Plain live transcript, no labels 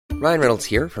Ryan Reynolds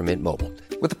here from Mint Mobile.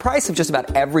 With the price of just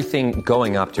about everything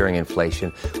going up during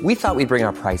inflation, we thought we'd bring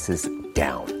our prices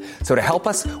down. So to help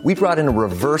us, we brought in a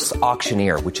reverse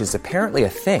auctioneer, which is apparently a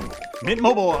thing. Mint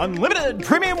Mobile Unlimited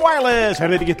Premium Wireless. How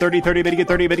to get 30, 30, bit to get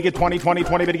 30, bit to get 20, 20,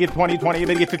 20, bit to get 20, 20,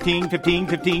 bit to get 15, 15,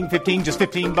 15, 15, just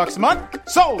 $15 a month?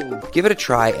 Sold! Give it a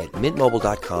try at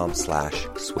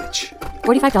mintmobile.com/switch.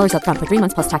 $45 up front for 3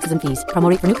 months plus taxes and fees. Promo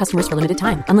rate for new customers for limited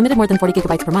time. Unlimited more than 40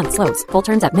 gigabytes per month. Slows full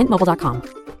terms at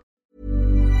mintmobile.com.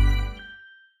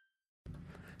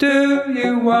 Do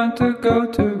you want to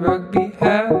go to rugby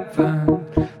heaven?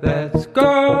 Let's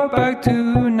go back to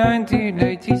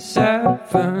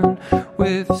 1987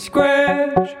 with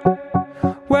Squidge.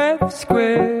 With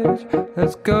Squidge.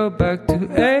 Let's go back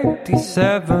to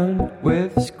 87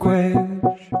 with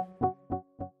Squidge.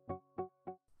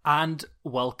 And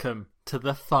welcome to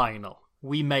the final.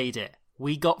 We made it.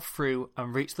 We got through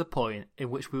and reached the point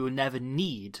in which we will never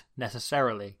need,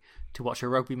 necessarily, to watch a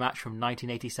rugby match from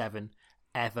 1987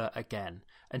 ever again,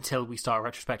 until we start a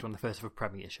retrospective on the first of a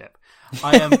premiership.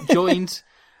 I am joined,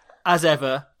 as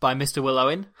ever, by Mr. Will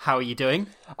Owen. How are you doing?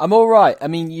 I'm all right. I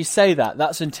mean, you say that.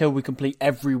 That's until we complete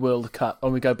every World Cup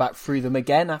and we go back through them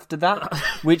again after that,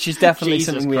 which is definitely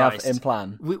something we have in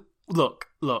plan. Look.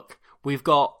 We've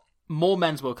got more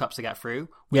men's World Cups to get through.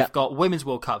 We've got women's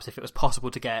World Cups, if it was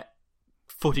possible to get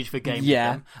footage for games.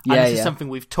 And this is something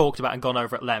we've talked about and gone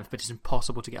over at length, but it's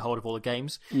impossible to get hold of all the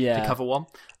games to cover one.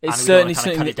 It's certainly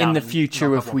something that in the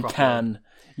future, if we can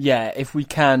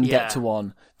get to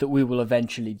one, that we will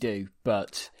eventually do.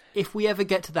 But if we ever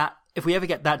get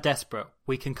that desperate,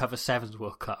 we can cover Sevens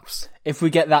World Cups. If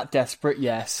we get that desperate,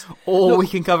 yes. Or we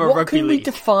can cover Rugby League. What can we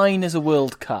define as a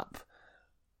World Cup?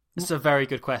 It's a very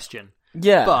good question.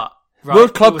 Yeah. But right,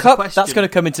 World Club Cup, that's going to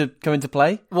come into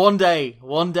play. One day,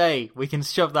 we can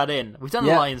shove that in. We've done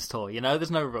a Lions tour,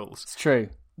 there's no rules. It's true.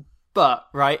 But,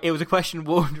 right, it was a question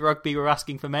World Rugby were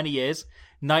asking for many years.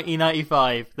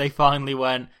 1995, they finally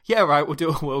went, yeah, right, we'll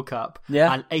do a World Cup.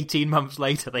 Yeah. And 18 months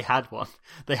later, they had one.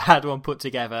 They had one put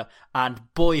together, and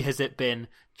boy, has it been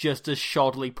just as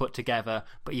shoddily put together,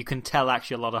 but you can tell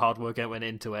actually a lot of hard work went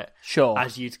into it. Sure.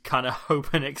 As you'd kind of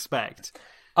hope and expect.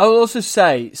 I will also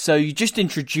say, so you just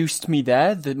introduced me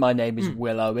there, that my name is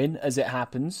Will Owen, as it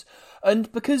happens. And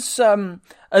because,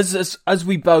 as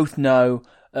we both know,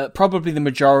 probably the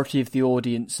majority of the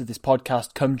audience of this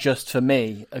podcast come just for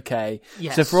me, okay?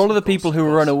 Yes, so for all of the people who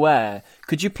are unaware,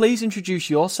 could you please introduce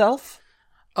yourself?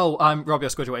 Oh, I'm Robbie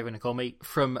Osgood, whatever you want to call me,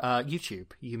 from YouTube.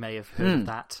 You may have heard of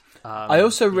that. I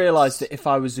also realised that if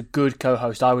I was a good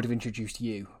co-host, I would have introduced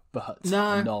you, but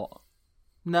I'm not.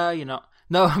 No, you're not.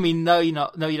 No, I mean, no, you're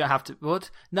not. No, you don't have to. What?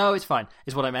 No, it's fine,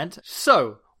 is what I meant.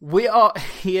 So, we are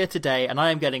here today, and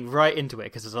I am getting right into it,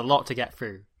 because there's a lot to get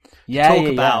through. To talk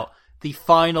about the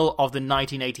final of the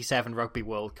 1987 Rugby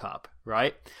World Cup,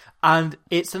 right? And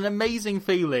it's an amazing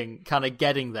feeling kind of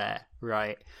getting there,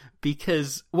 right?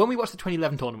 Because when we watched the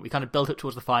 2011 tournament, we kind of built up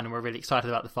towards the final, and we're really excited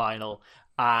about the final,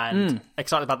 and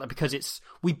excited about that because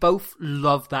we both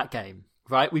love that game.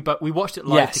 Right, we watched it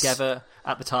live together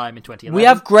at the time in 2011. We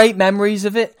have great memories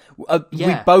of it.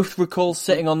 We both recall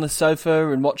sitting on the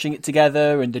sofa and watching it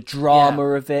together, and the drama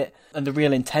of it, and the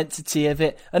real intensity of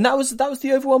it. And that was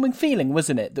the overwhelming feeling,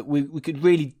 wasn't it? That we could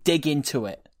really dig into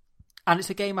it. And it's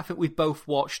a game I think we've both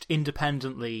watched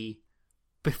independently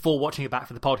before watching it back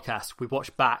for the podcast. We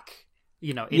watched back,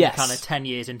 in the kind of 10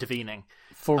 years intervening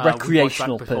for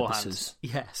recreational purposes.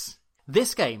 Yes.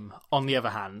 This game, on the other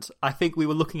hand, I think we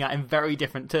were looking at in very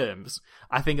different terms.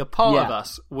 I think a part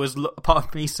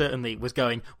of me certainly was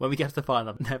going, when we get to the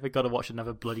final, I've never got to watch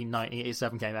another bloody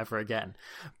 1987 game ever again.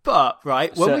 But,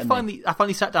 right, when I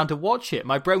finally sat down to watch it,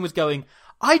 my brain was going,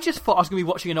 I just thought I was going to be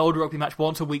watching an old rugby match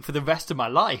once a week for the rest of my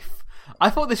life.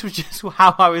 I thought this was just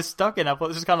how I was stuck in. I thought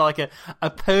this was kind of like a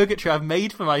purgatory I've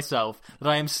made for myself, that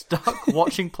I am stuck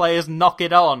watching players knock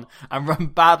it on and run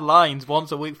bad lines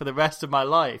once a week for the rest of my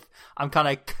life. I'm kind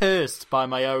of cursed by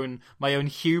my own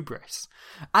hubris.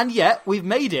 And yet, we've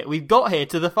made it. We've got here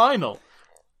to the final.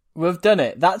 We've done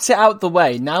it. That's it out the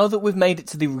way. Now that we've made it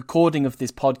to the recording of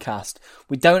this podcast,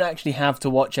 we don't actually have to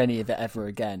watch any of it ever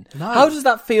again. No. How does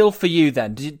that feel for you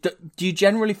then? Do you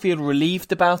generally feel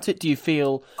relieved about it? Do you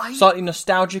feel slightly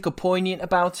nostalgic or poignant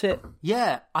about it?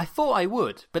 Yeah, I thought I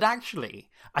would, but actually,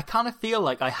 I kind of feel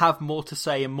like I have more to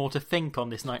say and more to think on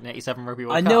this 1987 Rugby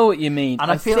World Cup. I know what you mean.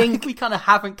 And I feel like we kind of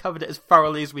haven't covered it as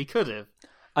thoroughly as we could have.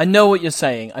 I know what you're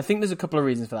saying. I think there's a couple of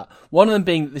reasons for that. One of them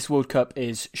being that this World Cup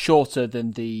is shorter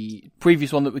than the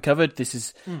previous one that we covered. This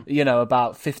is,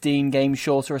 about 15 games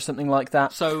shorter or something like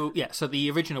that. So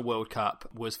the original World Cup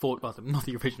was not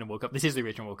the original World Cup. This is the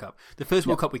original World Cup. The first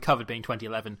World Cup we covered, being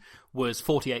 2011, was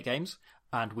 48 games.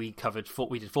 and we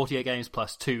did 48 games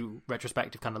plus 2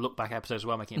 retrospective kind of look back episodes as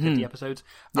well, making it 50 episodes.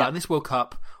 And this World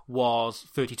Cup was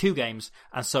 32 games,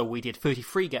 and so we did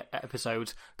 33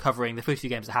 episodes covering the 32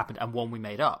 games that happened and one we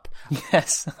made up.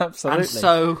 Yes, absolutely.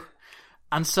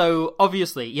 And so,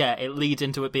 obviously, yeah, it leads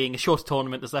into it being a shorter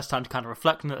tournament. There's less time to kind of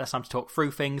reflect on it, less time to talk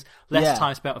through things, less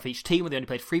time spent with each team, where they only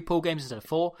played 3 pool games instead of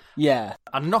 4. Yeah.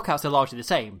 And the knockouts are largely the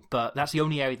same, but that's the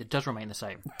only area that does remain the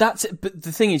same. That's it. But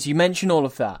the thing is, you mention all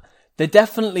of that. There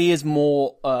definitely is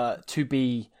more to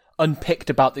be unpicked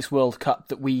about this World Cup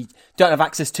that we don't have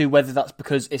access to, whether that's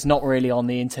because it's not really on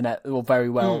the internet or very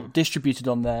well distributed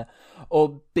on there,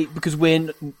 or because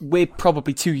we're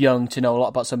probably too young to know a lot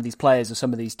about some of these players or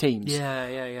some of these teams.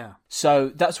 Yeah.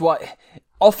 So that's why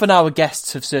often our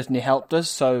guests have certainly helped us.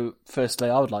 So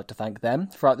firstly, I would like to thank them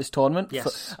throughout this tournament.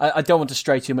 Yes. I don't want to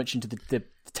stray too much into the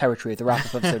territory of the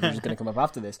wrap-up episode, which is going to come up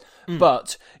after this.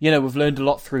 But, we've learned a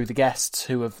lot through the guests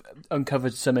who have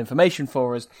uncovered some information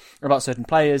for us about certain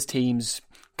players, teams,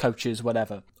 coaches,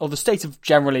 whatever. Or the state of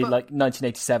generally,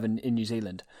 1987 in New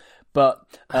Zealand. But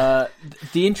the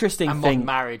interesting and thing...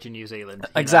 marriage in New Zealand.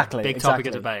 Exactly. Big topic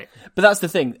of debate. But that's the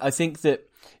thing. I think that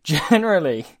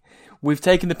generally... We've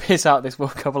taken the piss out of this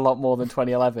World Cup a lot more than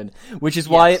 2011, which is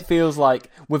why it feels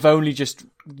like we've only just,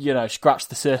 scratched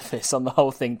the surface on the whole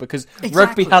thing, because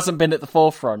rugby hasn't been at the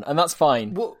forefront, and that's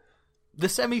fine. Well, the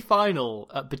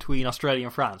semi-final between Australia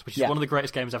and France, which is one of the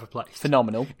greatest games ever played,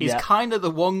 phenomenal, is kind of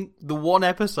the one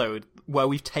episode where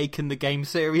we've taken the game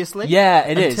seriously. Yeah,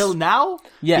 it is. Until now.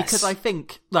 Yes. Because I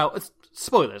think,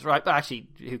 spoilers, right? But actually,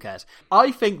 who cares? I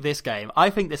think this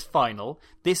final,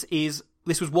 this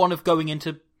was one of going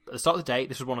into... At the start of the day,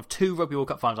 this was one of 2 Rugby World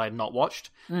Cup finals I had not watched.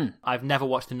 I've never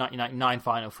watched the 1999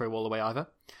 final through all the way either.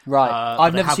 Right.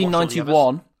 I've never seen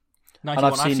 91. 91, and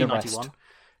I've seen the 91. rest.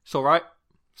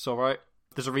 It's alright.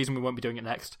 There's a reason we won't be doing it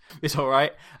next. It's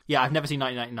alright. Yeah, I've never seen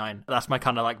 1999. That's my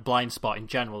kind of blind spot in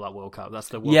general, that World Cup. That's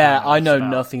the World Cup I know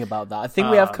nothing about that. I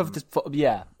think we have covered this...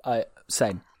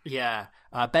 same. Yeah.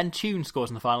 Ben Tune scores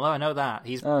in the final, though. I know that.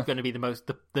 He's going to be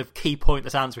the key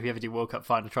pointless answer if you ever do World Cup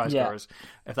final try scorers,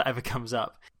 if that ever comes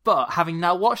up. But having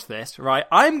now watched this, right,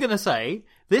 I'm going to say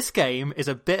this game is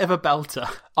a bit of a belter.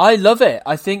 I love it.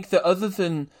 I think that other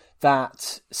than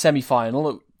that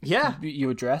semi-final you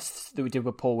addressed that we did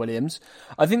with Paul Williams,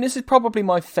 I think this is probably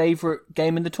my favourite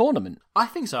game in the tournament. I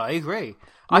think so. I agree.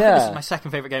 I think this is my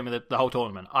second favourite game of the whole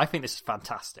tournament. I think this is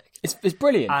fantastic. It's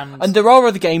brilliant. And there are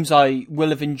other games I will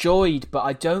have enjoyed, but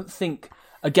I don't think,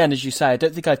 again, as you say, I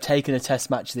don't think I've taken a test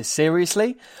match this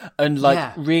seriously and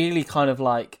really kind of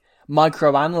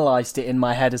micro-analysed it in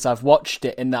my head as I've watched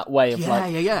it in that way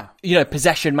of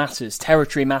possession matters,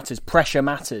 territory matters, pressure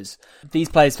matters. These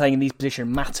players playing in these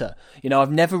positions matter.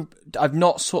 I've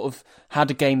not sort of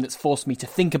had a game that's forced me to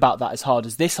think about that as hard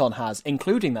as this one has,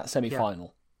 including that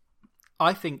semi-final.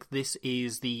 I think this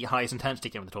is the highest intensity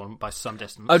game of the tournament by some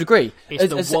distance. I'd agree.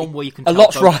 It's the one where you can tell a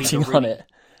lot's riding on it.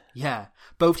 Yeah.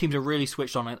 Both teams are really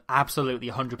switched on and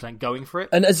absolutely 100% going for it.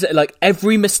 And as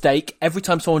every mistake, every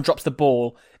time someone drops the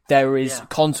ball, there is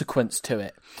consequence to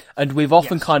it. And we've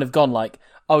often kind of gone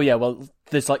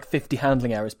there's 50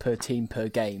 handling errors per team per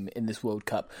game in this World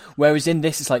Cup. Whereas in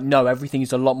this, it's no, everything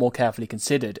is a lot more carefully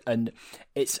considered. And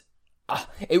it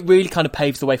really kind of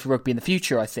paves the way for rugby in the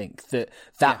future, I think.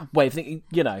 That way of thinking,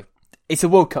 it's a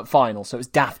World Cup final, so it's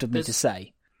daft of me to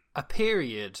say. A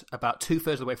period about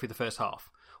 2/3 of the way through the first half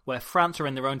where France are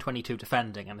in their own 22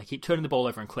 defending and they keep turning the ball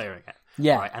over and clearing it.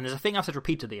 Yeah. Right? And there's a thing I've said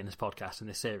repeatedly in this podcast, in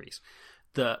this series,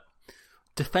 that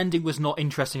defending was not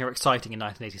interesting or exciting in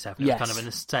 1987. It was kind of a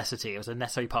necessity. It was a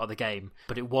necessary part of the game,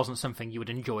 but it wasn't something you would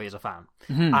enjoy as a fan.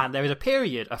 Mm-hmm. And there is a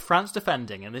period of France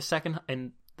defending in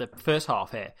the first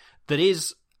half here that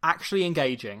is actually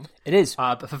engaging. It is.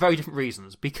 But for very different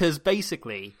reasons. Because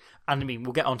basically, and I mean,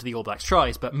 we'll get onto the All Blacks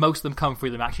tries, but most of them come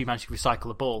through them actually managing to recycle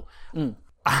the ball.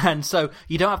 And so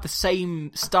you don't have the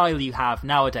same style you have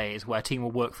nowadays where a team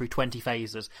will work through 20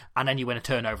 phases and then you win a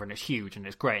turnover and it's huge and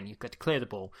it's great and you get to clear the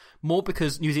ball. More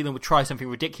because New Zealand would try something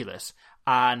ridiculous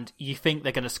and you think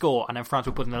they're going to score and then France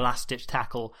would put in a last-ditch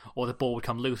tackle or the ball would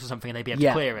come loose or something and they'd be able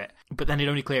to clear it. But then they'd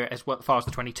only clear it as far as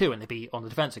the 22 and they'd be on the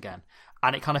defence again.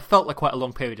 And it kind of felt like quite a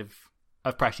long period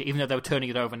of pressure, even though they were turning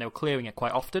it over and they were clearing it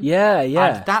quite often. Yeah.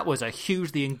 And that was a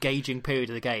hugely engaging period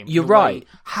of the game. You're right.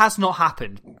 Has not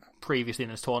happened previously in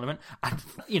this tournament, and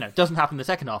doesn't happen in the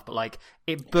second half, but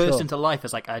it burst into life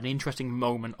as an interesting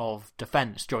moment of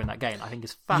defence during that game. I think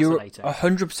it's fascinating. You're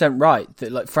 100% right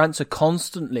that France are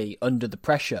constantly under the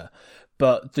pressure,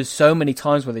 but there's so many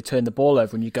times where they turn the ball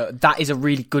over and you go, that is a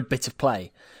really good bit of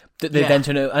play. that they then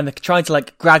turn over, and they're trying to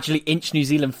like gradually inch New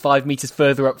Zealand 5 meters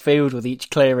further upfield with each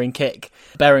clearing kick.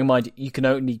 Bearing in mind, you can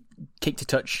only kick to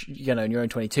touch, in your own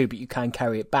 22, but you can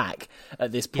carry it back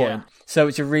at this point. Yeah. So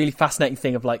it's a really fascinating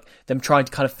thing of like them trying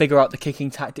to kind of figure out the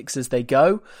kicking tactics as they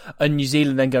go, and New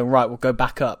Zealand then going, right, we'll go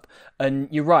back up. And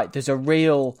you're right, there's a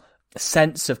real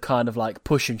sense of kind of like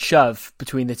push and shove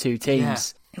between the two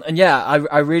teams. Yeah. And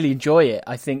I really enjoy it.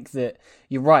 I think that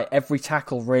you're right, every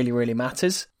tackle really, really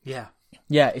matters. Yeah.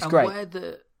 Yeah, it's great.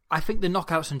 I think the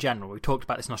knockouts in general, we talked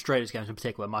about this in Australia's games in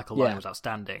particular, where Michael Lyon was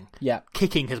outstanding. Yeah.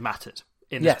 Kicking has mattered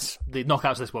in the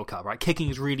knockouts of this World Cup, right? Kicking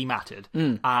has really mattered.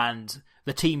 And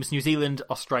the teams, New Zealand,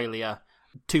 Australia,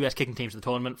 2 best kicking teams of the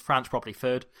tournament, France probably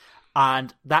 3rd.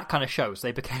 And that kind of shows.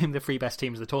 They became the 3 best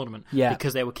teams of the tournament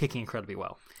because they were kicking incredibly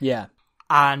well. Yeah.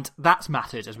 And that's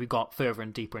mattered as we got further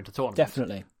and deeper into the tournament.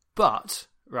 Definitely. But,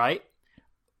 right,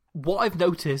 what I've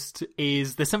noticed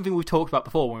is there's something we've talked about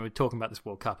before when we were talking about this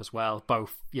World Cup as well,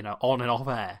 both, on and off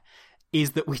air,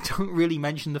 is that we don't really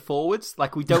mention the forwards.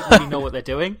 Like, we don't really know what they're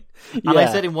doing. And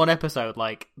I said in one episode,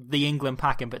 like, the England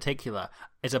pack in particular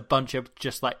is a bunch of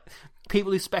just, like,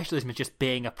 people whose specialism is just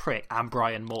being a prick, and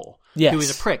Brian Moore, who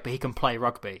is a prick, but he can play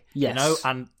rugby,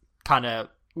 and kind of,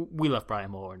 we love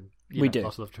Brian Moore, and we do.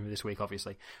 Lots of love to him this week,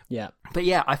 obviously. Yeah. But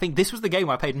I think this was the game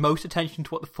where I paid most attention to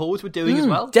what the forwards were doing as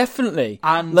well. Definitely.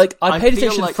 And like, I paid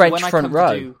attention to the French front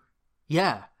row.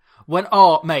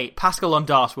 Pascal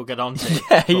Ondas will get on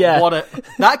to.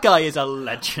 That guy is a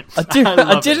legend.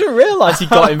 I didn't realise he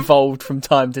got involved from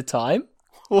time to time.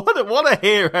 What a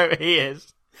hero he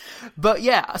is. But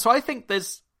so I think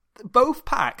there's both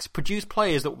packs produce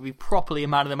players that will be properly a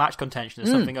man of the match contention.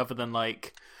 There's something other than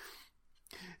like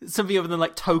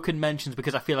token mentions,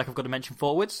 because I feel like I've got to mention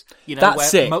forwards.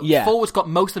 That's it. Forwards got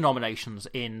most of the nominations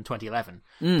in 2011,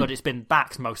 but it's been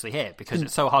backs mostly here because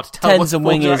it's so hard to tell tens what and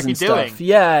forwards are wingers actually and doing. Stuff.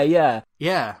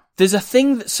 Yeah. There's a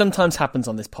thing that sometimes happens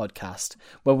on this podcast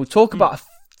where we'll talk about a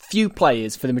few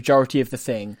players for the majority of the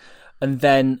thing, and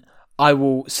then I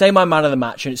will say my man of the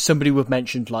match, and it's somebody we've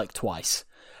mentioned like twice.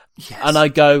 Yes. And I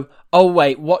go, oh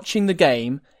wait, watching the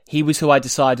game, he was who I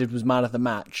decided was man of the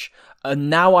match.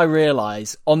 And now I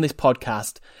realise on this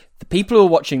podcast, the people who are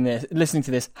watching this, listening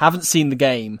to this, haven't seen the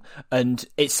game, and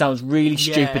it sounds really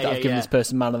stupid that I've given this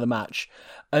person man of the match.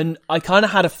 And I kind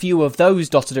of had a few of those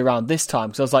dotted around this time,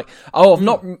 because I was like, I've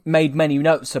not made many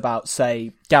notes about,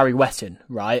 say, Gary Wetton,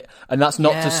 right? And that's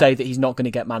not to say that he's not going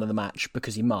to get man of the match,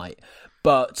 because he might.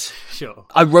 But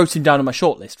I wrote him down on my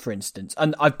shortlist, for instance,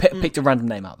 and I picked a random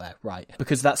name out there, right?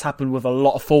 Because that's happened with a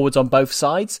lot of forwards on both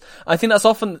sides. I think that's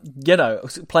often,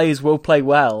 players will play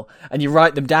well, and you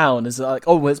write them down as like,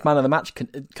 oh, well, it's man of the match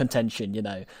contention,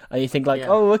 and you think like,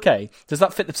 oh, okay, does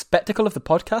that fit the spectacle of the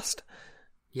podcast?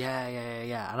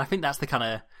 Yeah. And I think that's the kind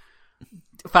of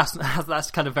that's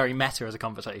kind of very meta as a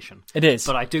conversation. It is.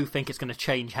 But I do think it's going to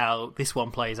change how this one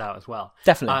plays out as well.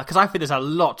 Definitely. Because I think there's a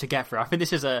lot to get through. I think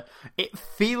this is it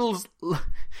feels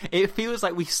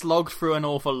like we slogged through an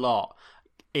awful lot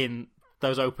in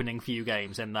those opening few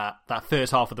games in that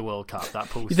first half of the World Cup, that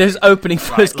pool. Those opening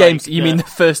first games, you mean the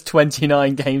first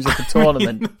 29 games of the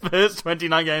tournament? The first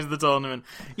 29 games of the tournament.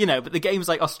 But the games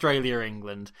like Australia,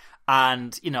 England,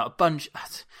 and, a bunch...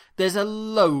 There's a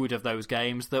load of those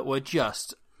games that were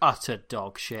just utter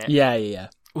dog shit. Yeah.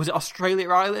 Was it Australia,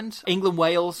 Ireland? England,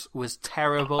 Wales was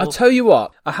terrible. I'll tell you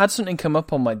what, I had something come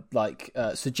up on my,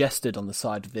 suggested on the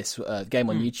side of this game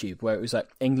on YouTube, where it was like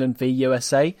England v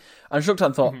USA. And I just looked at it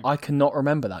and thought, I cannot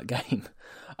remember that game.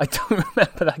 I don't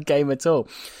remember that game at all.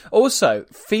 Also,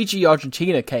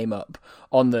 Fiji-Argentina came up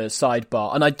on the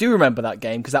sidebar, and I do remember that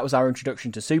game because that was our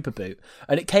introduction to Super Boot.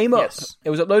 And it came up, it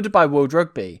was uploaded by World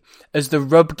Rugby as the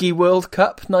Rugby World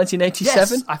Cup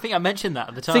 1987. Yes, I think I mentioned that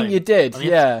at the time. I think you did,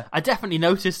 yeah. I definitely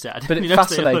noticed it. But it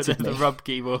fascinated me. The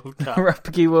Rugby World Cup.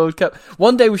 Rugby World Cup.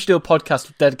 One day we should do a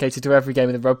podcast dedicated to every game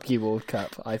of the Rugby World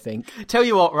Cup, I think. Tell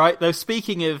you what, right, though,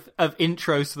 speaking of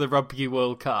intros to the Rugby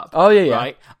World Cup. Oh, yeah.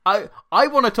 Right, I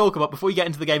want to talk about, before we get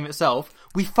into the game itself,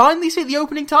 we finally see the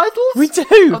opening titles? We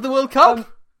do! Of the World Cup?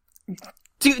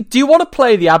 Do you want to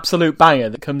play the absolute banger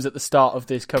that comes at the start of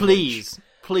this coverage?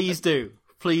 Please do.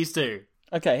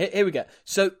 Okay, here we go.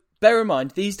 So, bear in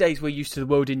mind, these days we're used to the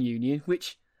World in Union,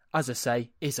 which, as I say,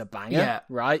 is a banger,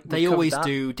 right? They always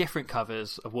do different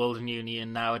covers of World in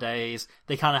Union nowadays.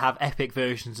 They kind of have epic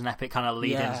versions and epic kind of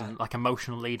lead-ins and like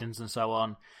emotional lead-ins and so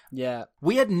on. Yeah.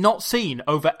 We had not seen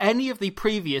over any of the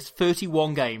previous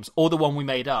 31 games, or the one we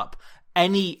made up,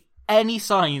 any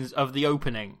signs of the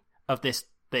opening of this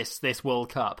World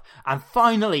Cup. And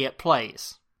finally it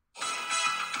plays.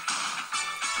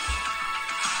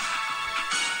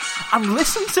 And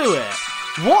listen to it.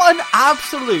 What an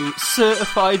absolute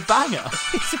certified banger.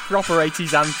 It's a proper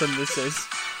 80s anthem, this is.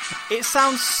 It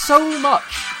sounds so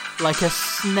much like a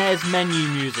SNES menu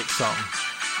music song.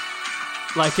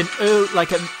 Like a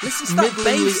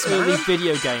middlingly early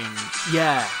video game.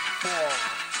 Yeah.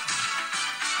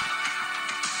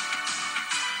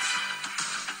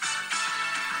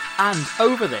 And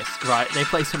over this, right, they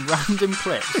play some random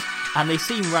clips, and they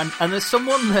seem and there's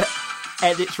someone that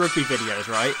edits rugby videos,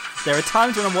 right? There are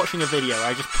times when I'm watching a video,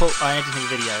 I'm editing a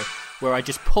video, where I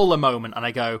just pull a moment and I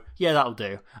go, yeah, that'll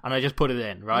do, and I just put it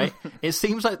in, right? It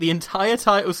seems like the entire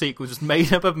title sequence is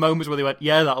made up of moments where they went,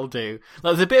 yeah, that'll do.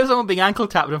 Like, there's a bit of someone being ankle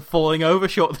tapped and falling over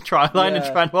short of the try line and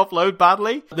trying to offload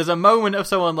badly. There's a moment of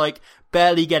someone, like,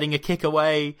 barely getting a kick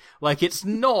away. Like, it's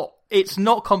not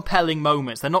compelling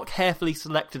moments. They're not carefully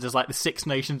selected as, like, the Six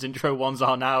Nations intro ones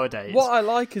are nowadays. What I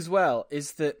like as well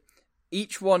is that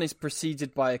each one is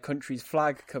preceded by a country's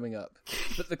flag coming up.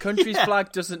 But the country's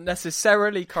flag doesn't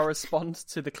necessarily correspond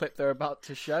to the clip they're about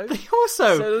to show. They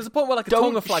also... So there's a point where like a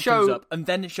Tonga flag comes up, and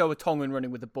then show a Tongan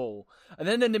running with the ball. And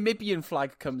then a Namibian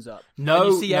flag comes up, and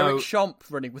you see Eric Schomp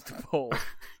running with the ball.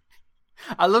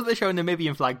 I love they show a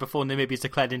Namibian flag before Namibia's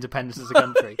declared independence as a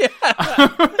country.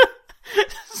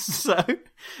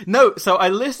 So I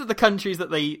listed the countries that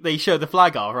they show the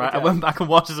flag of, right? Okay. I went back and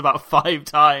watched this about 5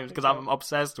 times because I'm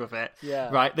obsessed with it. Yeah.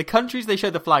 Right? The countries they show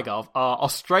the flag of are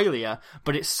Australia,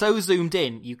 but it's so zoomed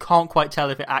in, you can't quite tell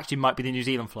if it actually might be the New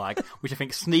Zealand flag, which I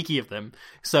think is sneaky of them,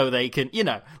 so they can,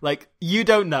 you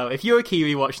don't know. If you're a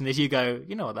Kiwi watching this, you go,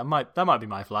 you know what, that might be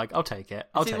my flag. I'll take it.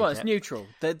 It's neutral.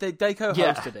 They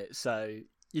co-hosted it, so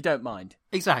you don't mind.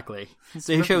 Exactly.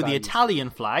 They show the Italian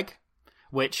flag,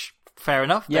 which... Fair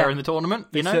enough, they're in the tournament,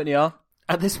 They certainly are.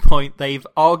 At this point, they've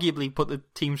arguably put the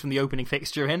teams from the opening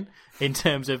fixture in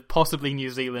terms of possibly New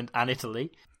Zealand and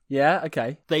Italy. Yeah,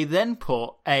 okay. They then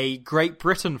put a Great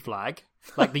Britain flag,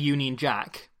 like the Union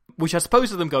Jack, which I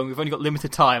suppose of them going, we've only got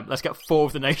limited time, let's get 4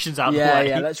 of the nations out of the way.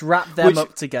 Yeah, let's wrap them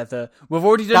up together. We've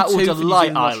already done 2 for New Zealand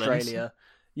and Australia.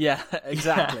 Yeah,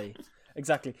 exactly. Yeah.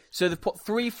 Exactly. So they've put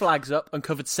 3 flags up and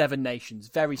covered 7 nations.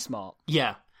 Very smart.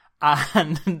 Yeah.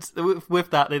 And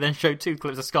with that, they then showed 2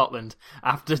 clips of Scotland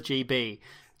after GB,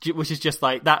 which is just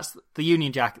like, that's the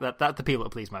Union Jack, that's the people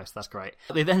that please most, that's great.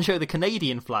 They then show the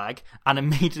Canadian flag and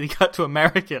immediately cut to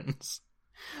Americans,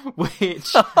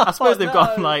 which I suppose they've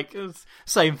gone like,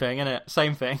 same thing, innit?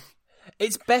 Same thing.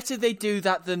 It's better they do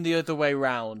that than the other way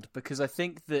round, because I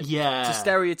think that to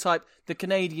stereotype, the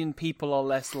Canadian people are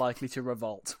less likely to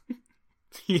revolt.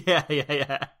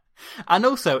 Yeah. And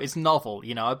also, it's novel,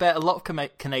 I bet a lot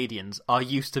of Canadians are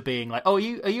used to being like, oh, are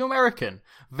you American?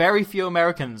 Very few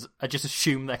Americans just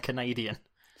assume they're Canadian.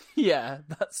 Yeah,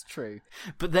 that's true.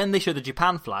 But then they show the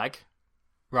Japan flag,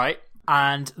 right?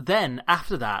 And then,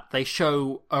 after that, they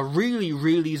show a really,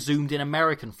 really zoomed-in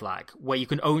American flag, where you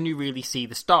can only really see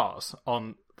the stars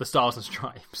on the Stars and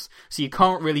Stripes. So you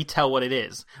can't really tell what it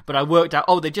is. But I worked out,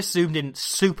 they just zoomed in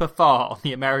super far on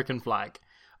the American flag,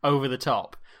 over the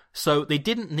top. So they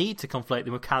didn't need to conflate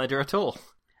them with Canada at all.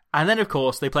 And then, of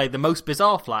course, they played the most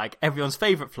bizarre flag, everyone's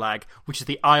favourite flag, which is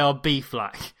the IRB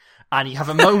flag. And you have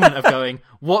a moment of going,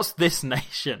 what's this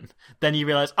nation? Then you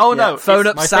realise, no, phone it's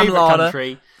up my Sam favourite Lana,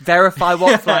 country. Verify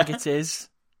what flag it is.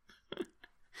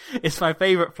 It's my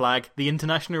favourite flag, the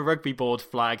International Rugby Board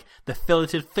flag, the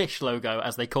filleted fish logo,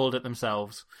 as they called it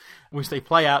themselves, which they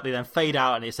play out, they then fade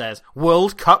out, and it says,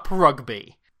 World Cup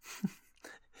Rugby.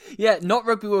 Yeah, not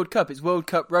Rugby World Cup, it's World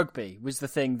Cup Rugby was the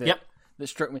thing that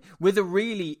struck me. With a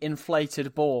really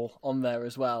inflated ball on there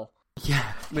as well.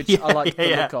 Yeah. Which I like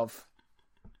the look of.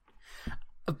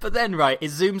 But then, right, it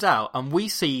zooms out and we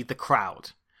see the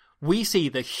crowd. We see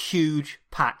the huge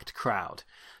packed crowd.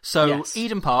 So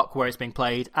Eden Park, where it's being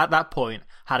played, at that point,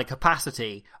 had a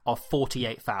capacity of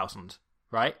 48,000,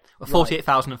 right?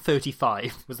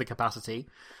 48,035 was the capacity.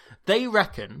 They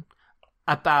reckon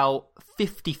about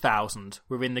 50,000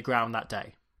 were in the ground that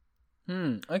day.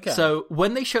 Okay. So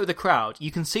when they show the crowd,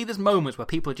 you can see there's moments where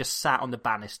people are just sat on the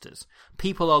banisters.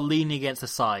 People are leaning against the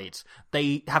sides.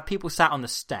 They have people sat on the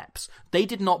steps. They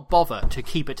did not bother to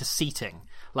keep it to seating.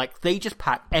 Like, they just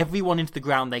pack everyone into the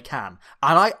ground they can.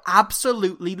 And I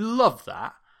absolutely love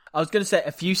that. I was going to say,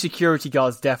 a few security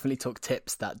guards definitely took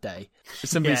tips that day.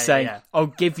 Somebody saying, I'll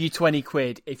give you 20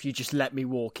 quid if you just let me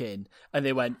walk in. And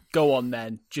they went, go on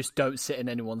then, just don't sit in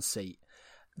anyone's seat.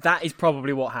 That is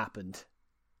probably what happened.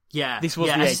 Yeah. This was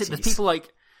the 80s.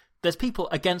 There's people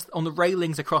on the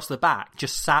railings across the back,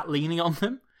 just sat leaning on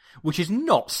them, which is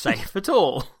not safe at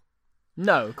all.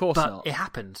 No, of course not. But it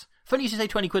happened. Funny you should say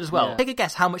 20 quid as well. Yeah. Take a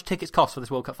guess how much tickets cost for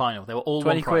this World Cup final. They were all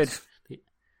 20 one price. quid.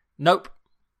 Nope.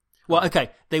 Well,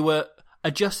 okay, they were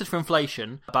adjusted for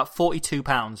inflation, about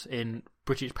 £42 in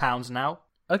British pounds now.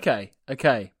 Okay.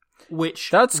 Which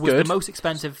That's was good. the most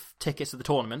expensive tickets of the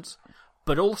tournament,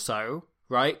 but also,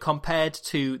 right, compared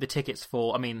to the tickets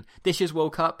for, this year's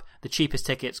World Cup, the cheapest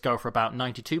tickets go for about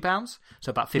 £92, so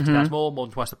about £50 more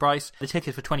than twice the price. The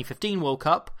tickets for 2015 World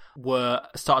Cup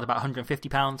started about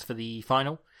 £150 for the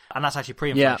final, and that's actually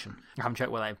pre-inflation. I haven't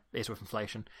checked what that is with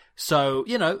inflation. So,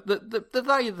 the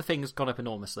value of the thing has gone up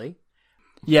enormously.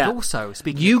 Yeah. But also,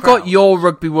 speaking You of crowd, got your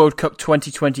Rugby World Cup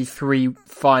 2023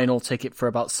 final ticket for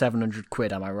about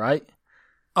 £700, am I right?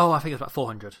 Oh, I think it's about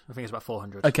 400.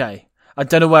 Okay. I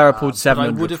don't know where I pulled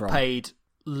 700 but I would have from. paid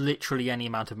literally any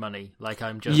amount of money. Like,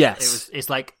 I'm just... Yes. It's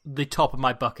like the top of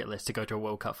my bucket list to go to a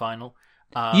World Cup final.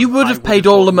 You would have paid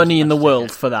all the money in the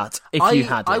world for that if you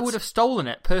had it. I would have stolen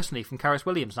it, personally, from Carys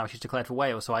Williams. Now she's declared for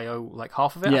Wales, so I owe like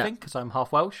half of it, I think, because I'm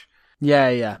half Welsh.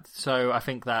 Yeah. So I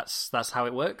think that's how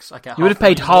it works. I get You would have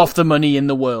paid half the money in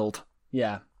the world.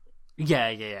 Yeah.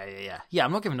 Yeah,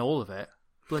 I'm not giving all of it.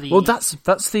 Bloody... Well, that's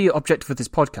the objective of this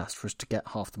podcast, for us to get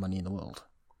half the money in the world.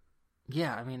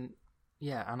 Yeah,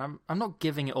 and I'm not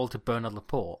giving it all to Bernard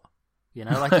Laporte. You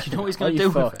know what he's going to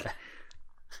do with it?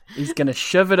 He's going to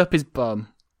shove it up his bum.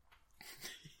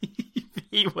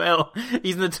 He will.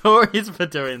 He's notorious for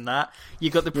doing that.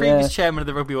 You've got the previous chairman of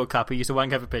the Rugby World Cup who used to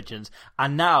wank over pigeons,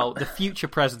 and now the future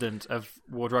president of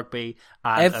World Rugby.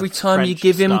 And every time you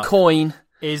give him coin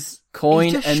ends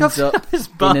up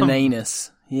in an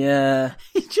anus. Yeah.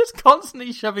 He's just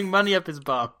constantly shoving money up his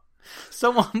bum.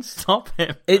 Someone stop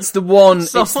him. It's the one.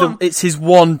 It's his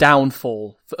one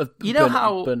downfall.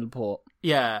 Bernard Laporte.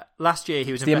 Yeah, last year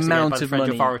he was investigated by the French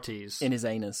authorities in his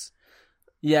anus.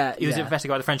 Yeah, he was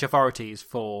investigated by the French authorities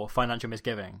for financial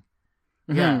misgiving.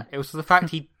 Mm-hmm. Yeah, it was for the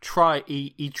fact he tried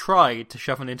to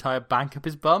shove an entire bank up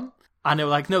his bum, and they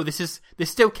were like, "No, this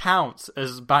still counts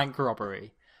as bank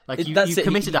robbery. Like you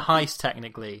committed a heist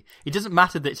technically. It doesn't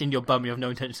matter that it's in your bum. You have no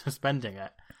intention of spending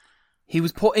it." He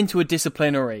was put into a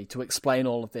disciplinary to explain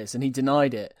all of this, and he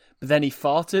denied it. But then he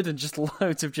farted, and just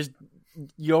loads of just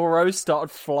euros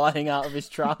started flying out of his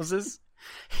trousers.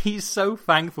 He's so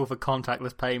thankful for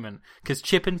contactless payment, because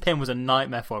chip and pin was a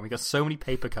nightmare for him. He got so many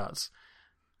paper cuts.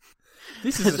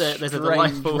 There's a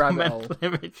delightful mental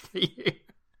image for you.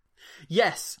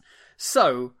 Yes.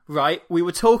 So, right, we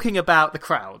were talking about the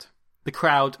crowd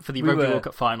for the Rugby World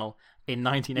Cup final in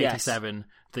 1987,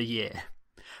 the year.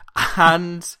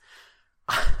 And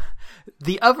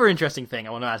the other interesting thing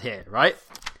I want to add here, right?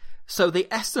 So they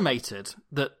estimated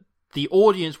that the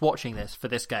audience watching this for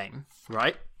this game,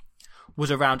 right, was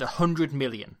around 100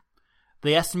 million.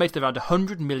 They estimated around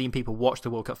 100 million people watched the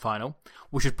World Cup final,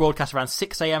 which was broadcast around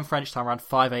 6 a.m. French time, around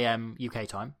 5 a.m. UK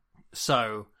time.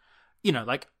 So,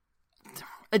 like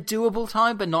a doable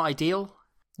time, but not ideal.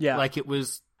 Yeah. Like it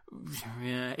wasn't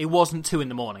 2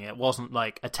 a.m. It wasn't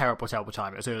like a terrible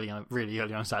time. It was really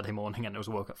early on Saturday morning, and it was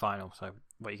a World Cup final. So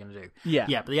what are you going to do?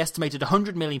 Yeah. But they estimated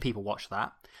 100 million people watched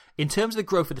that. In terms of the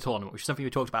growth of the tournament, which is something we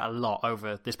talked about a lot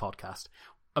over this podcast,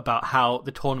 about how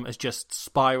the tournament has just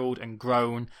spiraled and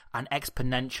grown and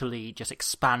exponentially just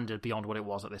expanded beyond what it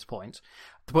was at this point.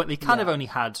 The point they kind of only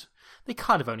had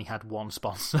one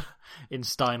sponsor in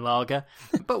Steinlager,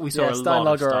 but we saw a lot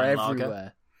of Steinlager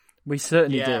everywhere. We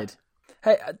certainly did.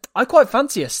 Hey, I quite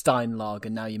fancy a Steinlager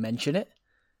now you mention it.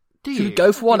 Do you? Should we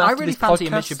go for one after I really this fancy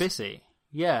podcast? a Mitsubishi.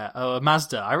 Yeah, or a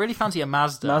Mazda. I really fancy a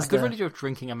Mazda. I could really do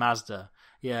drinking a Mazda.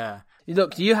 Yeah.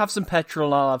 Look, you have some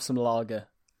petrol and I'll have some lager.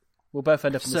 We'll both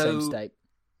end up in the same state.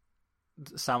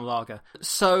 Sam Lager.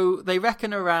 So they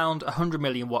reckon around 100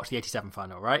 million watched the 87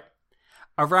 final, right?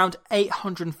 Around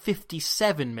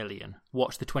 857 million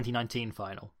watched the 2019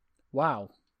 final. Wow.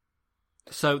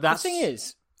 So that's... The thing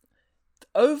is,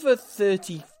 over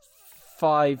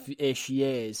 35-ish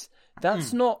years,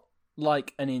 that's not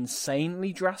like an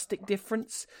insanely drastic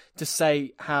difference to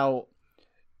say how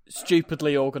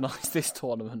stupidly organised this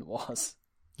tournament was.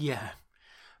 Yeah.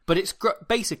 But it's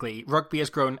basically, rugby has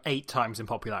grown 8 times in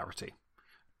popularity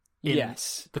in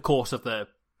the course of the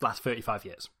last 35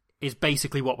 years, is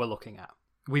basically what we're looking at.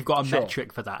 We've got a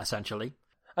metric for that, essentially.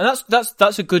 And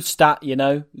that's a good stat,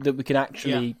 that we can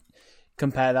actually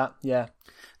compare that, The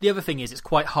other thing is, it's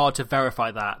quite hard to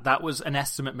verify that. That was an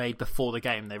estimate made before the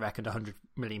game. They reckoned 100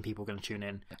 million people were going to tune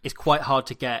in. It's quite hard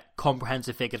to get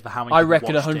comprehensive figures for how many people watched it.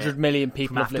 I reckon 100 million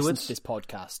people have listened to this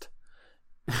podcast.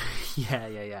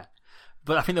 Yeah.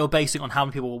 But I think they were basing on how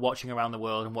many people were watching around the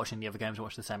world and watching the other games,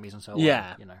 watching the semis and so on.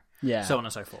 So on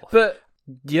and so forth. But,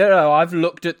 I've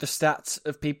looked at the stats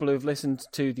of people who've listened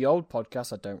to the old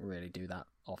podcast. I don't really do that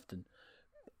often.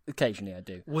 Occasionally I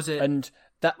do.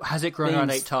 Has it grown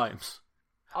around 8 times?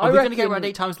 Are we going to get around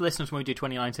 8 times listeners when we do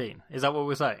 2019? Is that what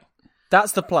we're saying?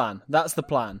 That's the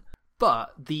plan.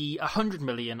 But the 100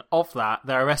 million of that,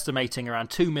 they're estimating around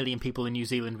 2 million people in New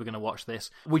Zealand were going to watch this,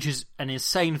 which is an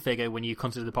insane figure when you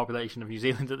consider the population of New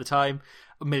Zealand at the time.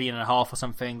 1.5 million or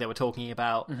something they were talking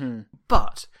about. Mm-hmm.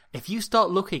 But if you start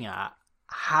looking at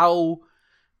how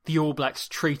the All Blacks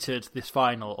treated this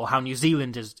final, or how New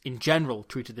Zealanders in general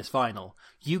treated this final,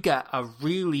 you get a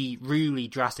really, really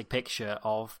drastic picture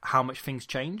of how much things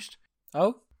changed.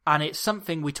 Oh? And it's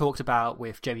something we talked about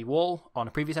with Jamie Wall on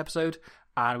a previous episode,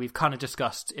 and we've kind of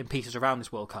discussed in pieces around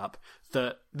this World Cup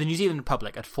that the New Zealand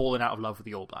public had fallen out of love with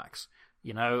the All Blacks,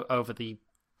 you know, over the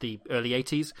early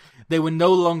 80s. They were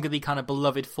no longer the kind of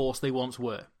beloved force they once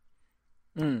were.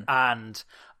 Mm. And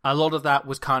a lot of that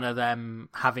was kind of them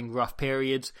having rough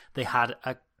periods. They had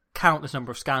a countless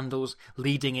number of scandals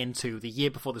leading into the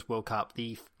year before this World Cup,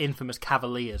 the infamous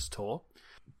Cavaliers tour.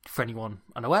 For anyone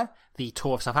unaware, the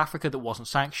tour of South Africa that wasn't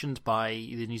sanctioned by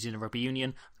the New Zealand Rugby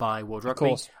Union, by World Rugby. Of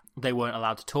course. They weren't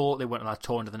allowed to tour. They weren't allowed to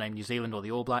tour under the name New Zealand or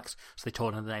the All Blacks, so they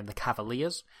toured under the name the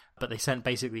Cavaliers. But they sent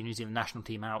basically the New Zealand national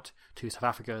team out to South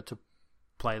Africa to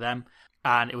play them.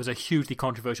 And it was a hugely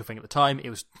controversial thing at the time. It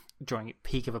was during the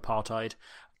peak of apartheid.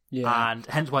 Yeah. And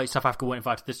hence why South Africa weren't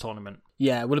invited to this tournament.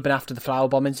 Yeah, it would have been after the flower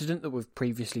bomb incident that we've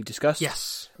previously discussed.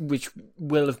 Yes. Which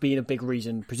will have been a big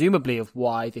reason, presumably, of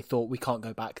why they thought we can't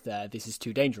go back there. This is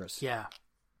too dangerous. Yeah.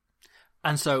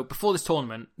 And so before this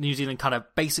tournament, New Zealand kind of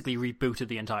basically rebooted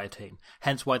the entire team.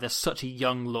 Hence why there's such a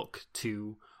young look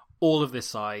to all of this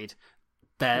side.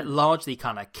 They're largely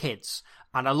kind of kids.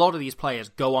 And a lot of these players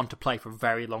go on to play for a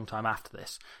very long time after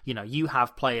this. You know, you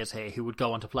have players here who would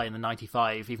go on to play in the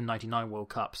 95, even 99 World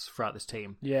Cups throughout this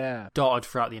team. Yeah. Dotted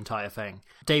throughout the entire thing.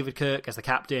 David Kirk, as the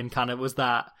captain, kind of was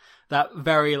that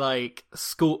very, like,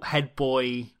 school head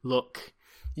boy look.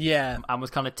 Yeah. And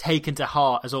was kind of taken to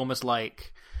heart as almost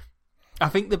like... I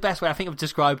think the best way I think I've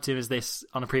described him is this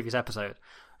on a previous episode.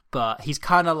 But he's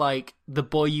kind of like the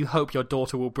boy you hope your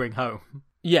daughter will bring home.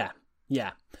 Yeah.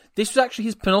 Yeah. This was actually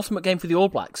his penultimate game for the All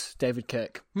Blacks, David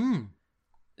Kirk.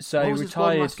 So he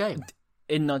retired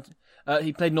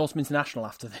he played Northam International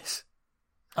after this.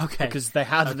 Okay. Because they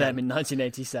had them in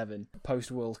 1987,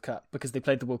 post-World Cup, because they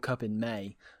played the World Cup in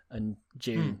May and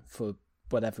June for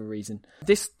whatever reason.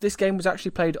 This game was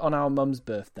actually played on our mum's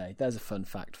birthday. There's a fun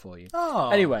fact for you.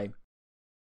 Oh. Anyway.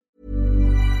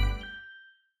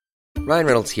 Ryan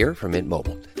Reynolds here from Mint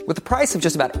Mobile. With the price of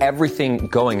just about everything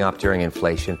going up during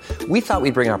inflation, we thought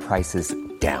we'd bring our prices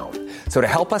down. So to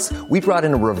help us, we brought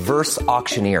in a reverse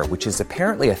auctioneer, which is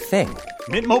apparently a thing.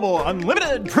 Mint Mobile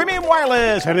Unlimited Premium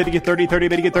Wireless. How to get 30, 30,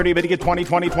 how to get 30, how to get 20,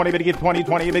 20, 20, how to get 20,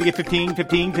 20, how to get 15,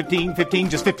 15, 15, 15,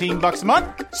 just $15 a month?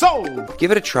 Sold!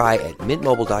 Give it a try at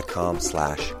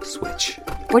mintmobile.com/switch.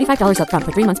 $45 up front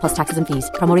for 3 months plus taxes and fees.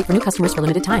 Promo rate for new customers for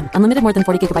limited time. Unlimited more than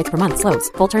 40 gigabytes per month. Slows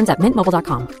full terms at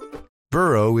mintmobile.com.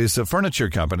 Burrow is a furniture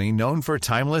company known for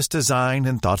timeless design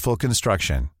and thoughtful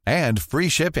construction, and free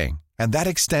shipping, and that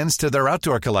extends to their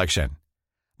outdoor collection.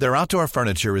 Their outdoor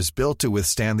furniture is built to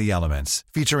withstand the elements,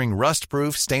 featuring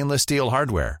rust-proof stainless steel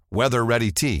hardware,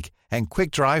 weather-ready teak, and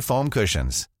quick-dry foam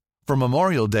cushions. For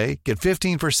Memorial Day, get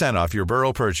 15% off your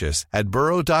Burrow purchase at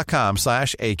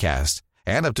burrow.com/ACAST,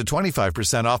 and up to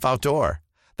 25% off outdoor.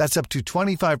 That's up to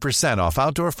 25% off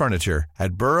outdoor furniture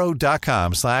at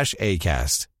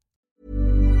burrow.com/ACAST.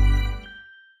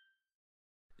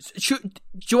 Do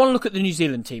you want to look at the New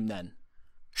Zealand team then?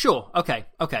 Sure, okay.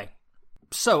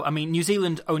 So, I mean, New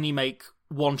Zealand only make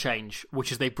one change,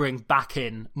 which is they bring back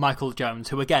in Michael Jones,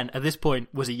 who again, at this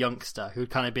point, was a youngster who'd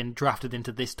kind of been drafted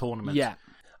into this tournament. Yeah.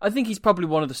 I think he's probably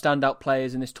one of the standout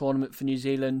players in this tournament for New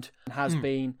Zealand, and has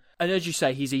been. And as you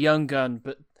say, he's a young gun,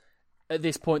 but at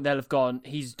this point they'll have gone,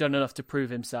 he's done enough to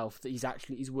prove himself that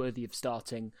he's worthy of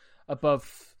starting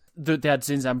above... They had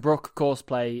Zinzan Brook, of course,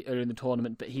 play earlier in the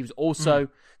tournament, but he was also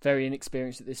very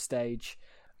inexperienced at this stage.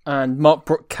 And Mark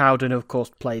Brooke Cowden, of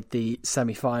course, played the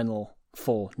semi-final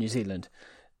for New Zealand.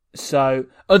 So,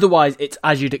 otherwise, it's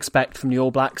as you'd expect from the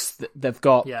All Blacks. They've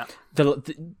got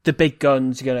the big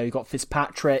guns. You know, you've got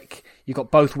Fitzpatrick, you've got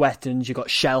both Wettons, you've got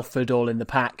Shelford all in the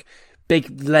pack.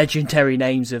 Big legendary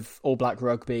names of All Black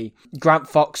rugby. Grant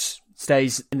Fox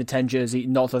stays in the 10 jersey,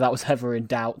 not that was ever in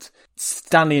doubt.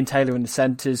 Stanley and Taylor in the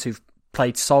centres, who've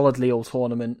played solidly all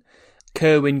tournament.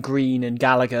 Kerwin, Green and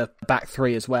Gallagher, back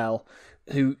three as well,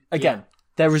 who, again,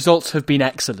 their results have been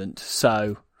excellent,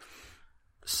 So,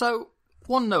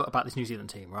 one note about this New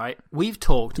Zealand team, right? We've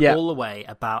talked all the way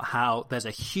about how there's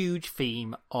a huge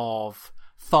theme of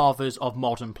fathers of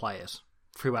modern players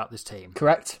throughout this team.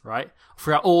 Correct. Right?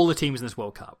 Throughout all the teams in this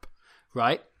World Cup,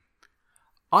 right?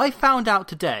 I found out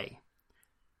today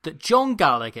that John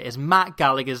Gallagher is Matt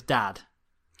Gallagher's dad.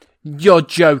 You're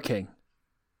joking.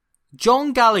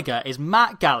 John Gallagher is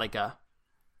Matt Gallagher's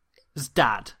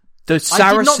dad. The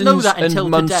Saracens I did not know that until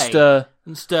and Munster.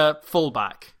 Munster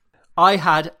fullback. I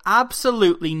had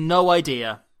absolutely no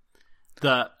idea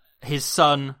that his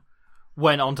son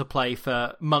went on to play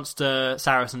for Munster,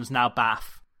 Saracens, now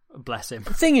Bath. Bless him.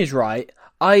 The thing is, right,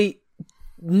 I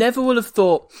never would have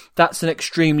thought that's an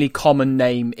extremely common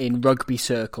name in rugby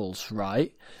circles,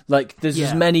 right? Like, there's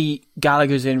as many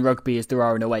Gallaghers in rugby as there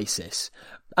are in Oasis.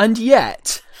 And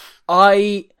yet,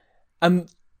 I am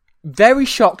very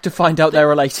shocked to find out they're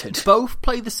related. Both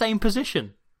play the same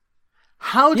position.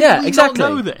 How did we not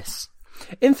know this?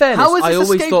 In fairness, I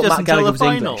always thought Matt Gallagher was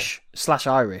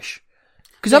English/Irish.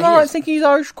 Because am I right thinking he's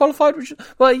Irish qualified?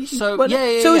 So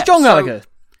is John Gallagher.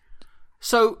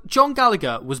 So John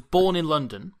Gallagher was born in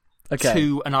London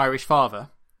to an Irish father,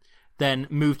 then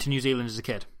moved to New Zealand as a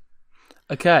kid.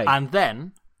 Okay. And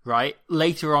then, right,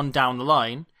 later on down the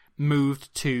line,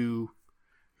 moved to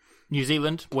New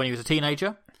Zealand when he was a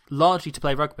teenager, largely to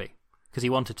play rugby, because he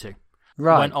wanted to.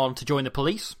 Right. Went on to join the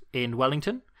police in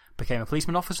Wellington, became a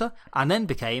policeman officer, and then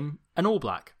became an All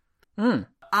Black. Mm.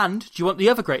 And, do you want the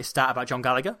other great stat about John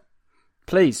Gallagher?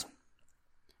 Please.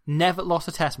 Never lost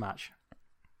a test match.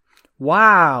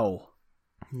 Wow.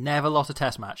 Never lost a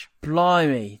test match.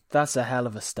 Blimey, that's a hell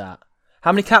of a stat.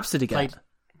 How many caps did he get?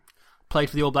 Played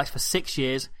for the All Blacks for 6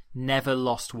 years, never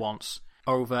lost once,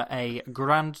 over a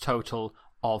grand total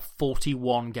of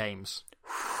 41 games.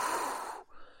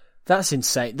 That's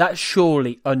insane. That's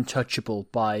surely untouchable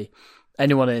by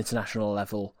anyone at international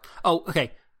level. Oh,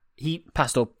 okay.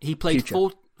 Past or he played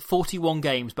future. 41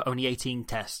 games, but only 18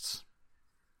 tests.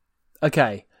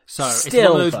 Okay. So it's one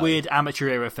of those weird amateur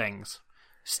era things.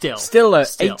 Still,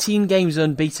 18 games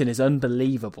unbeaten is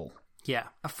unbelievable. Yeah,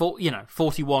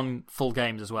 41 full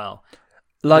games as well.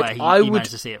 Like he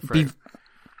managed to see it through.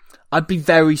 I'd be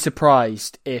very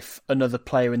surprised if another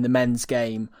player in the men's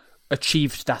game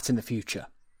achieved that in the future.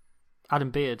 Adam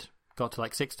Beard got to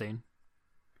 16.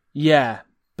 Yeah,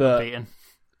 but Beaten.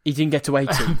 He didn't get to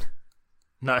 18.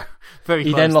 No, very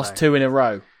He close, then lost though. 2 in a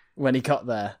row when he got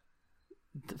there.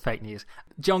 Fake news.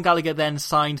 John Gallagher then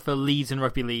signed for Leeds in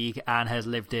Rugby League and has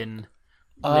lived in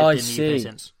the UK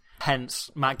since. Hence,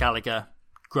 Matt Gallagher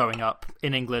growing up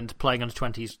in England, playing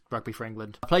under-20s rugby for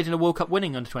England. Played in a World Cup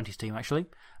winning under-20s team, actually.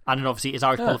 And then obviously is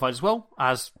Irish qualified as well,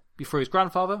 as through his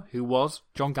grandfather, who was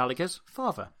John Gallagher's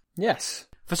father. Yes.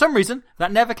 For some reason,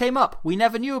 that never came up. We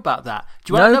never knew about that.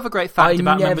 Do you want another great fact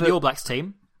about remember the All Blacks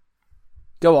team?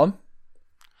 Go on.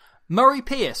 Murray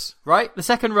Pearce, right? The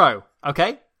second row,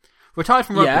 okay? Retired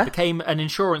from rugby, became an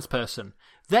insurance person.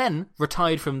 Then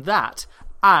retired from that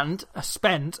and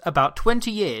spent about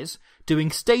 20 years doing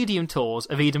stadium tours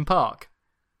of Eden Park.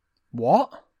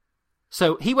 What?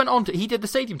 So he went on he did the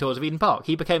stadium tours of Eden Park.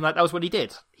 He became that was what he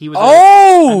did. He was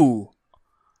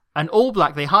an All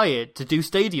Black they hired to do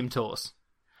stadium tours.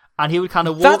 And he would kind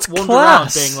of wander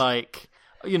around being like,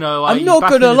 I'm not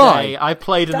going to lie. I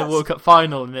played in the World Cup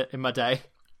final in my day.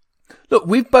 Look,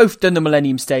 we've both done the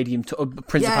Millennium Stadium tour,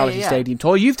 Principality Stadium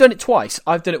tour. You've done it twice.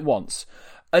 I've done it once.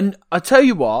 And I tell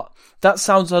you what, that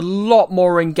sounds a lot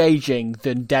more engaging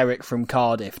than Derek from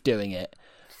Cardiff doing it.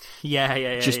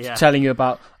 Just telling you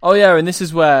about, and this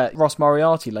is where Ross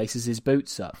Moriarty laces his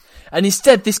boots up. And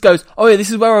instead this goes,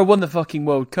 this is where I won the fucking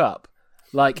World Cup.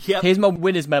 Here's my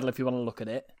winner's medal if you want to look at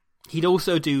it. He'd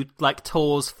also do,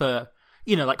 tours for,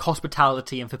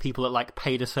 hospitality and for people that,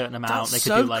 paid a certain amount. That's they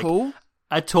could do, cool.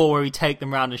 A tour where he'd take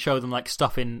them around and show them,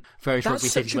 stuff in various rugby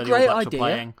cities where the All Blacks were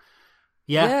playing.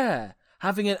 Yeah.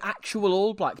 Having an actual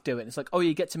All Black do it. It's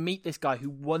you get to meet this guy who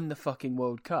won the fucking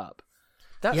World Cup.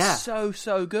 That's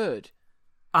so good.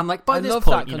 And by this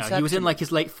point, he was in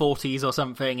his late 40s or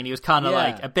something, and he was kind of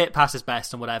a bit past his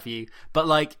best and whatever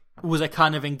but was a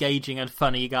kind of engaging and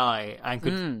funny guy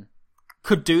and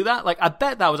could do that. I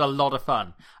bet that was a lot of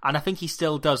fun. And I think he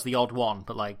still does the odd one,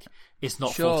 but it's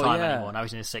not full time anymore. Now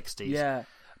he's in his 60s. Yeah.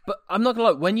 But I'm not gonna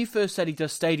lie, when you first said he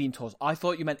does stadium tours, I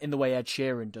thought you meant in the way Ed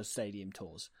Sheeran does stadium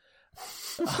tours.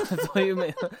 I thought you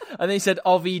meant, and then he said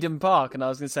of Eden Park, and I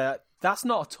was gonna say that's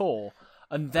not a tour.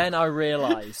 And then I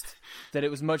realised that it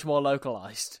was much more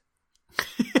localised.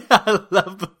 I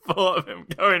love the thought of him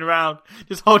going around,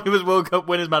 just holding his World Cup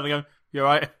winners medal and going, "You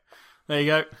alright? There you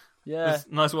go." Yeah,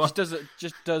 nice one.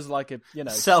 Just does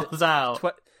sells out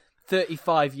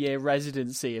 35-year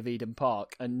residency of Eden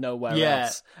Park and nowhere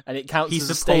else, and it counts as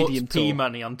a stadium tour. He supports P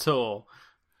Money on tour.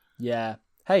 Yeah.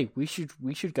 Hey, we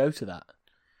should go to that.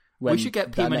 We should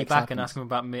get P Money back and ask him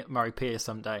about Murray Pearce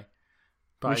someday.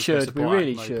 We should. We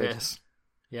really should. Pearce.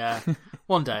 Yeah.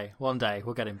 One day we'll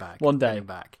get him back. One day. Get him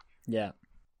back. Yeah.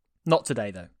 Not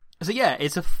today though. So yeah,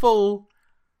 it's a full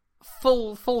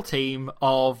full team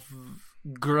of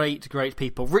great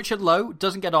people. Richard Lowe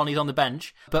doesn't get on, he's on the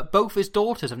bench, but both his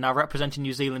daughters have now represented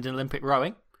New Zealand in Olympic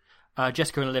rowing.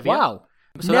 Jessica and Olivia. Wow.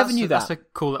 So Never knew that. That's a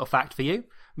cool little fact for you.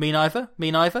 Me neither.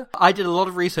 I did a lot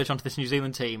of research onto this New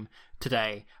Zealand team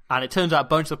today, and it turns out a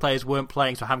bunch of the players weren't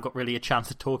playing, so I haven't got really a chance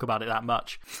to talk about it that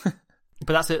much.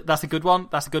 But that's a good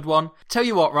one. Tell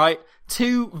you what, right?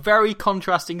 2 very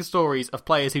contrasting stories of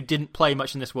players who didn't play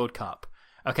much in this World Cup.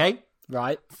 Okay?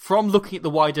 Right. From looking at the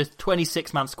wider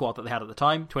 26-man squad that they had at the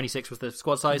time, 26 was the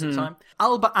squad size at the time,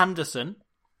 Albert Anderson,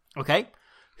 okay,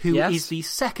 who is the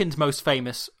second most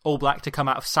famous All Black to come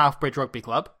out of Southbridge Rugby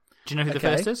Club. Do you know who the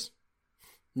first is?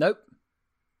 Nope.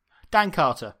 Dan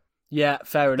Carter. Yeah,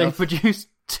 fair enough. They produced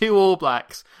 2 All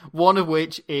Blacks, one of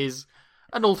which is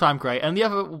an all-time great, and the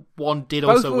other one did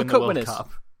Both also win the World winners.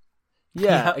 Cup.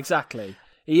 Yeah, exactly.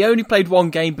 He only played 1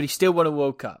 game, but he still won a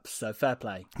World Cup, so fair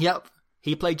play. Yep.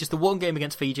 He played just the 1 game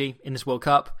against Fiji in this World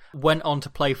Cup, went on to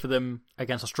play for them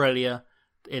against Australia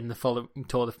in the following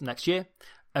tour the next year,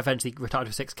 eventually retired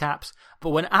with 6 caps. But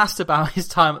when asked about his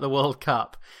time at the World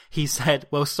Cup, he said,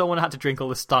 well, someone had to drink all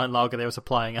the Stein Lager they were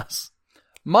supplying us.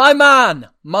 My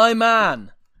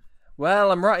man!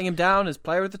 Well, I'm writing him down as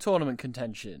player of the tournament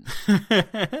contention.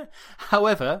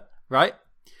 However, right,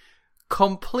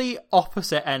 complete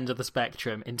opposite end of the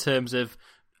spectrum in terms of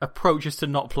approaches to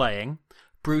not playing,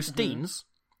 Bruce Deans,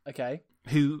 Okay.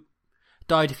 who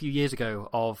died a few years ago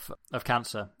of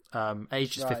cancer,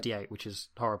 aged just 58, which is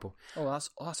horrible. Oh,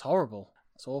 that's horrible.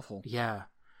 That's awful. Yeah,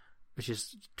 which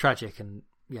is tragic and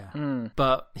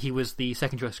But he was the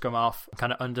second choice scrum half,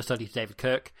 kind of understudy to David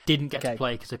Kirk. Didn't get to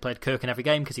play because they played Kirk in every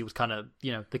game because he was kind of,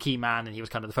 the key man and he was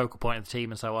kind of the focal point of the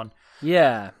team and so on.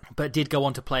 Yeah. But did go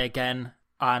on to play again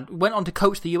and went on to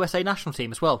coach the USA national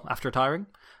team as well after retiring.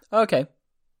 Okay.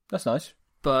 That's nice.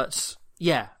 But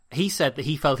yeah, he said that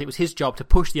he felt it was his job to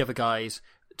push the other guys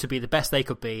to be the best they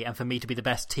could be and for me to be the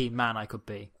best team man I could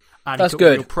be. And that's he took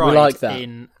good. Real pride we like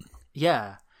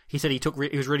that. He said he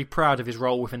was really proud of his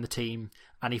role within the team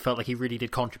and he felt like he really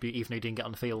did contribute even though he didn't get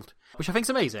on the field, which I think is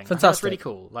amazing. Fantastic. That's really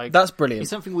cool. Like, that's brilliant. It's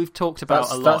something we've talked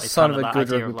about a lot. That's son of a good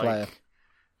rugby player.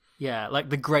 Yeah, like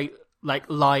the great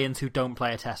Lions who don't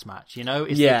play a test match,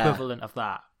 It's the equivalent of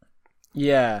that.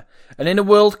 Yeah. And in a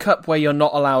World Cup where you're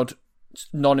not allowed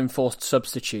non-enforced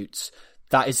substitutes,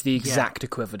 that is the exact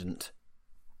equivalent.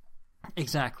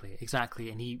 Exactly.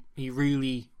 And he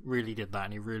really, really did that.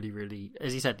 And he really, really,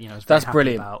 as he said, was very that's happy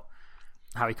brilliant about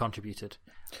how he contributed.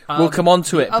 We'll come on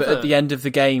to it, but at the end of the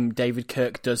game, David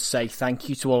Kirk does say thank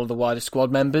you to all of the wider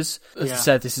squad members. As I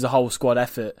said, this is a whole squad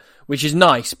effort, which is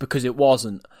nice because it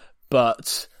wasn't,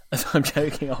 but... I'm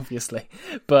joking, obviously.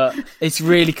 But it's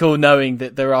really cool knowing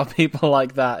that there are people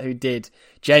like that who did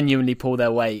genuinely pull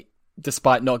their weight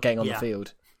despite not getting on the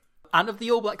field. And of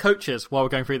the All Black coaches, while we're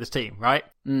going through this team, right?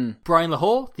 Brian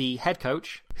Lahore, the head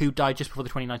coach, who died just before the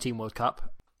 2019 World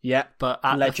Cup. Yeah, but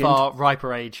at the far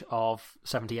riper age of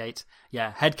 78.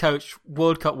 Yeah, head coach,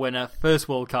 World Cup winner, first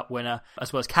World Cup winner,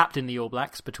 as well as captain the All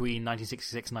Blacks between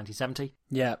 1966 and 1970.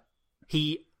 Yeah.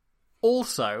 He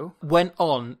also went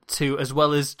on to, as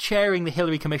well as chairing the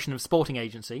Hillary Commission of Sporting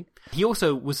Agency, he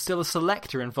also was still a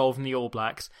selector involved in the All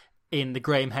Blacks in the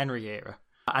Graham Henry era.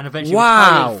 And eventually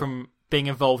retired from being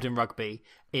involved in rugby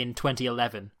in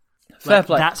 2011. Fair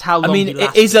play. That's how long he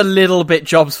lasted. It is a little bit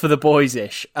jobs for the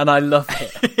boys-ish, and I love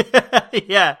it.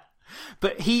 Yeah.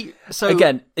 But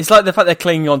again, it's like the fact they're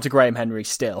clinging on to Graham Henry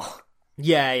still.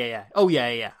 Yeah. Oh,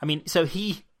 yeah. I mean, so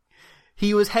he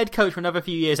was head coach for another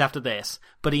few years after this,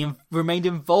 but he remained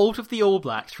involved with the All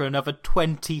Blacks for another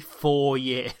 24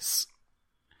 years.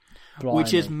 Blimey.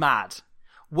 Which is mad.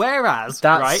 Whereas,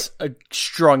 that's a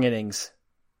strong innings.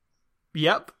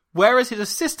 Yep. Whereas his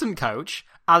assistant coach,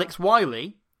 Alex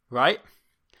Wiley, right,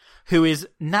 who is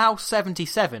now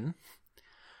 77,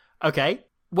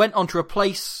 went on to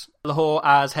replace Lahore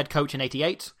as head coach in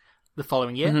 88, the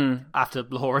following year, after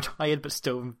Lahore retired, but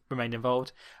still remained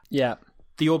involved. Yeah.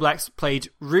 The All Blacks played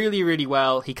really, really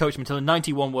well. He coached them until the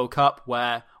 91 World Cup,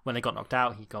 where when they got knocked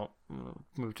out, he got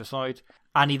moved aside.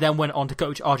 And he then went on to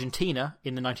coach Argentina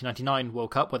in the 1999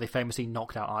 World Cup, where they famously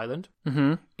knocked out Ireland.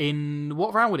 Mm-hmm. In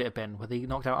what round would it have been, where they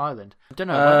knocked out Ireland? I don't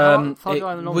know. How far did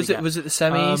Ireland was it the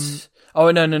semis?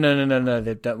 No.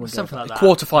 They don't. Something like that.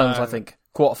 Quarterfinals, I think.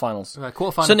 Quarterfinals.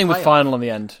 Quarterfinals. Something with final on the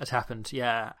end. It happened,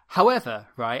 yeah. However,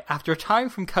 right, after a time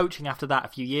from coaching after that a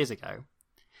few years ago,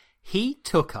 he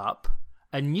took up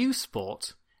a new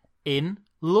sport in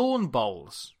lawn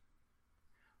bowls.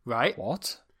 Right?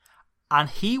 What? And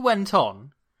he went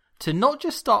on to not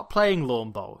just start playing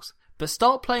lawn bowls, but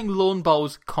start playing lawn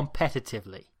bowls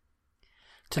competitively.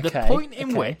 To the point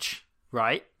in which,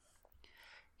 right,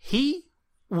 he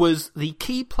was the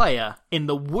key player in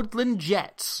the Woodland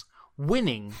Jets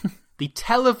winning the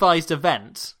televised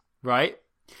event, right?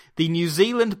 The New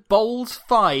Zealand Bowls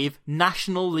 5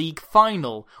 National League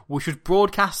Final, which was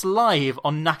broadcast live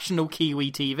on National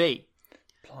Kiwi TV.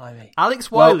 Blimey. Alex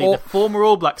Wiley, the former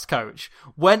All Blacks coach,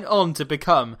 went on to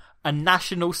become a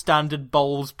national standard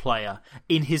bowls player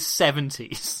in his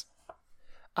 70s.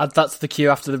 And that's the cue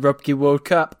after the Rugby World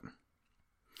Cup.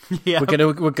 Yeah.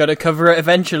 We're gonna cover it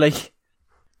eventually.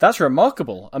 That's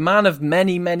remarkable. A man of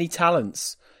many, many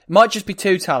talents. It might just be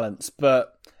 2 talents,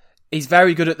 but he's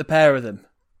very good at the pair of them.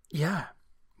 Yeah.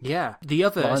 Yeah. The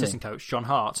other assistant coach, John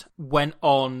Hart, went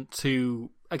on to,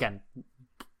 again,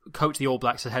 coach the All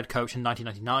Blacks as head coach in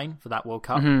 1999 for that World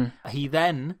Cup. Mm-hmm. He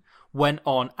then went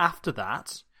on after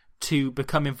that to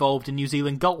become involved in New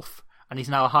Zealand golf. And he's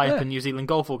now high up in New Zealand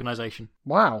golf organisation.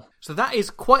 Wow. So that is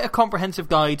quite a comprehensive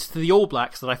guide to the All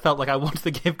Blacks that I felt like I wanted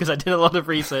to give because I did a lot of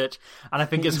research and I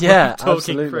think it's worth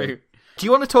talking through. Do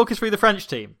you want to talk us through the French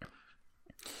team?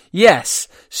 Yes.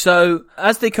 So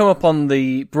as they come up on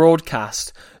the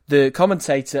broadcast, the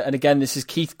commentator, and again this is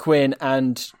Keith Quinn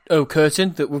and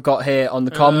Curtin that we've got here on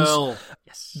the comms.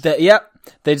 Yes.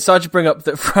 They decided to bring up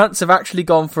that France have actually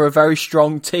gone for a very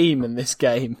strong team in this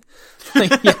game.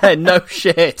 Yeah, no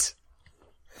shit.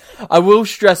 I will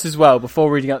stress as well,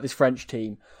 before reading out this French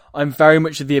team, I'm very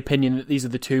much of the opinion that these are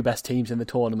the 2 best teams in the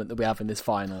tournament that we have in this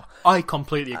final. I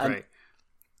completely agree.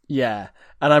 Yeah,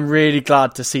 and I'm really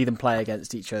glad to see them play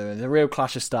against each other. There's a real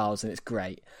clash of styles, and it's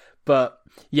great. But,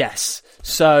 yes,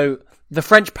 so the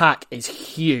French pack is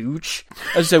huge.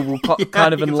 And so we'll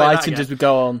kind of enlightened as we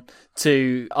go on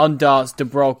to Ondas, De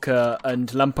Broca, and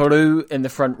Lamperoux in the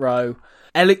front row.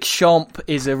 Alex Champ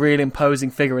is a really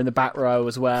imposing figure in the back row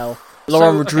as well.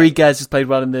 Laurent Rodriguez has played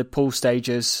well in the pool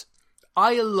stages.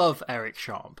 I love Eric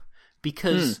Champ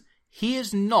because he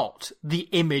is not the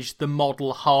image, the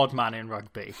model hard man in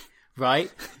rugby,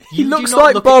 right? He looks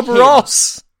like Bob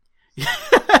Ross. He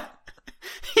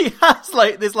has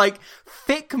this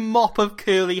thick mop of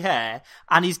curly hair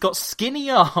and he's got skinny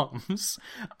arms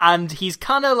and he's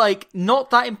kind of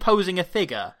not that imposing a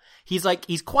figure. He's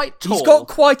quite tall. He's got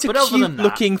quite a cute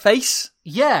looking face.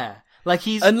 Yeah.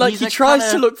 He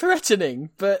tries to look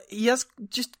threatening, but he has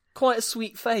just quite a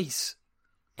sweet face.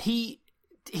 He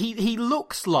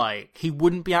looks like he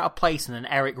wouldn't be out of place in an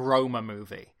Eric Romer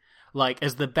movie.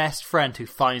 As the best friend who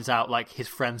finds out, his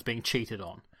friend's being cheated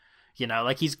on. You know,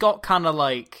 he's got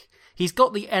he's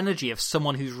got the energy of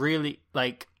someone who's really,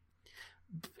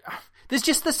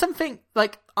 there's something,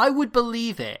 I would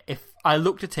believe it if I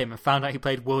looked at him and found out he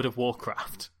played World of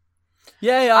Warcraft.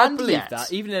 Yeah, I believe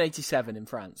that, even in 87 in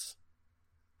France.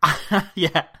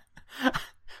 Yeah.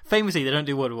 Famously, they don't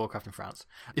do World of Warcraft in France.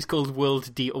 It's called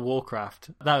World de Warcraft.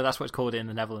 No, that's what it's called in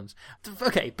the Netherlands.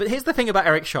 Okay, but here's the thing about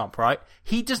Eric Champ, right?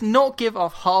 He does not give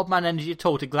off hard man energy at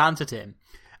all to glance at him.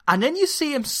 And then you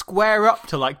see him square up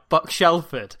to, Buck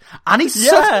Shelford. And he's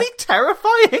suddenly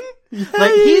terrifying.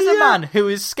 He's a man who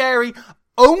is scary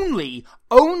only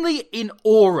in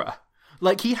aura.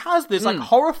 He has this,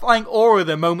 horrifying aura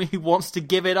the moment he wants to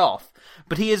give it off.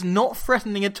 But he is not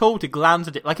threatening at all to glance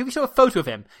at it. If you saw a photo of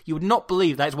him, you would not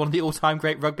believe that is one of the all-time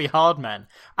great rugby hard men.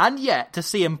 And yet, to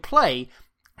see him play,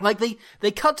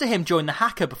 they cut to him during the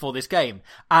haka before this game.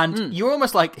 And you're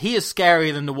almost he is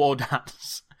scarier than the War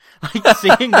Dance.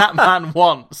 Seeing that man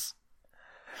once.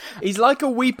 He's like a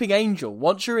weeping angel.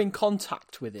 Once you're in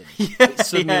contact with him, it's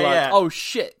suddenly oh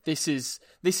shit, this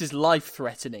is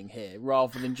life-threatening here,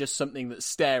 rather than just something that's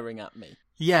staring at me.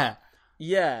 Yeah.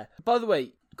 Yeah. By the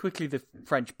way, quickly the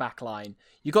French backline.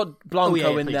 You got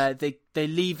Blanco in there. They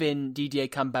leave in Didier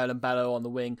Campbell and Bello on the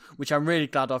wing, which I'm really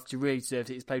glad of. He really deserved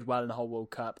it. He's played well in the whole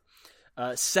World Cup.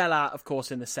 Sella, of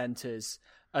course, in the centres.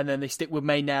 And then they stick with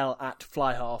Maynel at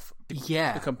fly half.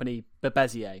 Yeah. Accompany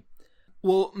Bebezier.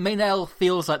 Well, Maynel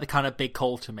feels like the kind of big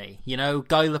call to me. You know,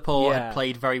 Guy Laporte had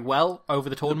played very well over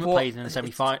the tournament, played in the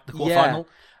quarterfinal,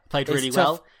 played really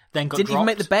well, then got dropped. Didn't even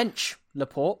make the bench,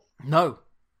 Laporte. No.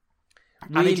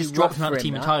 Really, and he just dropped him out of the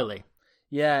team entirely.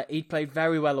 Yeah, he played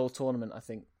very well all tournament, I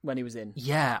think, when he was in.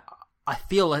 Yeah, I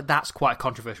feel like that's quite a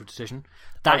controversial decision.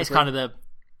 That is kind of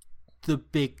the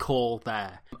big call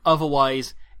there.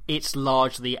 Otherwise, it's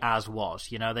largely as was.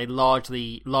 You know, they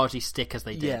largely stick as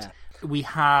they did. Yeah. We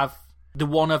have the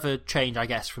one other change, I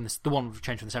guess, from the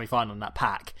semi-final in that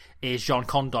pack is Jean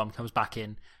Condom comes back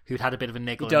in, who'd had a bit of a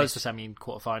niggle and missed the semi and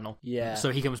quarter-final. Yeah. So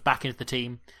he comes back into the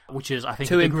team, which is, I think,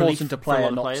 too a big important to play for a lot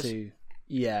of not players. to.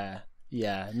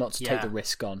 Yeah, not to take the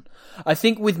risk on. I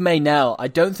think with Maynel, I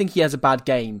don't think he has a bad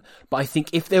game, but I think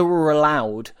if they were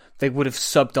allowed, they would have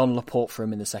subbed on Laporte for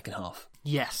him in the second half.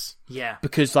 Yes, yeah.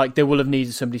 Because, like, they will have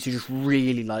needed somebody to just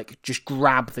really, like, just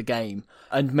grab the game.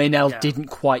 And Maynell didn't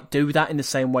quite do that in the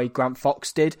same way Grant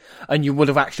Fox did. And you would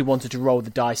have actually wanted to roll the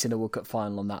dice in a World Cup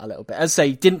final on that a little bit. As I say,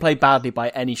 he didn't play badly by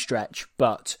any stretch,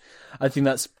 but I think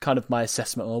that's kind of my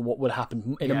assessment on what would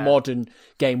happen in a modern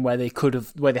game where they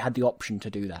had the option to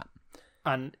do that.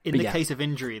 And in the case of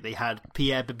injury, they had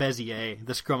Pierre Bebezier,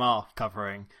 the scrum half,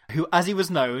 covering, who, as he was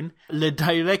known, le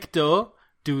directeur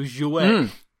du joueur.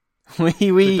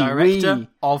 The director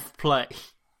of play.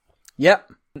 Yep.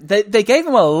 They gave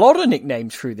him a lot of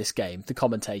nicknames through this game, the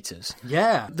commentators.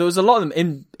 Yeah. There was a lot of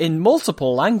them in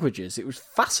multiple languages. It was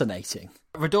fascinating.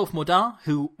 Rodolphe Maudin,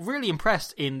 who really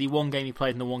impressed in the one game he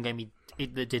played and the one game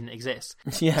that didn't exist.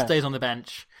 Yeah. Stays on the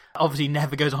bench. Obviously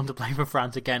never goes on to play for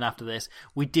France again after this.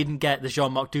 We didn't get the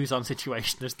Jean-Marc Duzon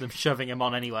situation. There's them shoving him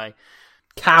on anyway.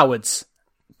 Cowards.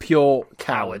 Pure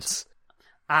cowards.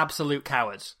 Absolute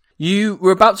cowards. You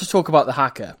were about to talk about the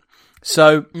hacker.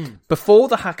 So, before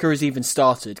the hacker has even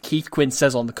started, Keith Quinn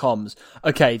says on the comms,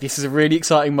 okay, this is a really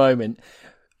exciting moment.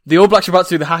 The All Blacks are about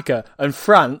to do the hacker, and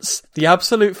France, the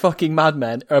absolute fucking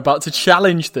madmen, are about to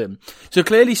challenge them. So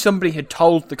clearly somebody had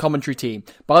told the commentary team,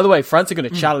 by the way, France are going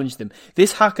to challenge them.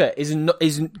 This hacker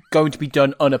isn't going to be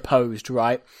done unopposed,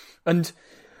 right? And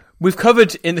we've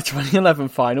covered in the 2011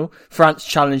 final, France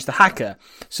challenged the hacker.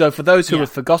 So for those who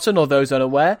have forgotten or those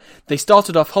unaware, they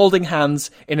started off holding hands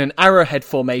in an arrowhead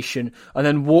formation and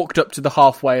then walked up to the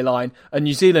halfway line, and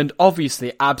New Zealand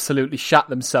obviously absolutely shat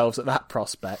themselves at that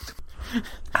prospect.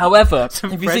 However,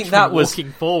 if you think that was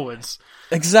walking forwards,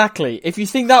 exactly, if you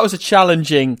think that was a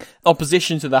challenging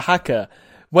opposition to the hacker,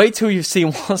 wait till you've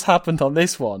seen what's happened on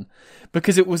this one,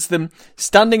 because it was them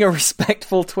standing a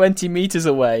respectful 20 metres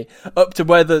away up to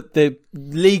where the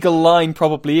legal line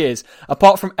probably is,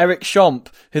 apart from Eric Champ,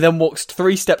 who then walks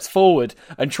 3 steps forward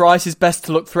and tries his best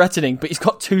to look threatening, but he's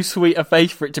got too sweet a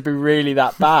face for it to be really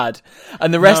that bad.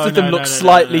 And the rest of them look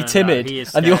slightly timid,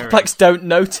 and the All Blacks don't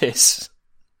notice.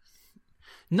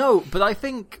 No, but I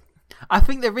think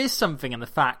there is something in the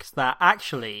fact that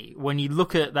actually, when you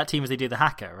look at that team as they do the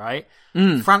hacker, right?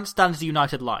 France stands a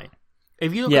united line.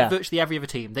 If you look at virtually every other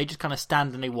team, they just kind of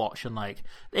stand and they watch. And like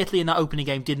Italy in that opening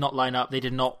game did not line up; they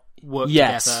did not work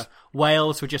together.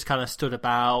 Wales were just kind of stood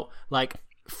about. Like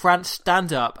France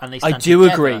stand up and they stand together. I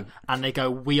do agree, and they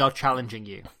go, "We are challenging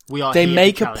you. We are." They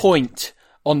make a point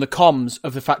on the comms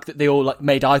of the fact that they all like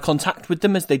made eye contact with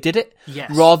them as they did it,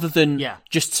 rather than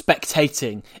just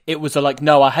spectating. It was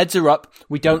no, our heads are up,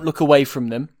 we don't look away from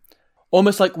them.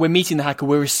 Almost like we're meeting the hacker,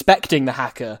 we're respecting the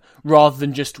hacker, rather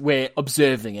than just we're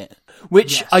observing it.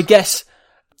 Which, I guess,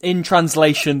 in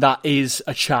translation, that is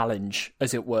a challenge,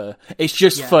 as it were. It's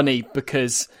just funny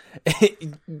because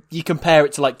you compare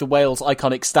it to like the Wales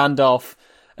iconic standoff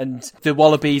and the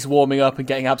Wallabies warming up and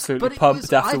getting absolutely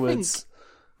pumped afterwards.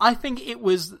 I think it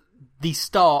was the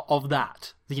start of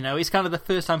that. You know, it's kind of the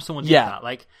first time someone did that.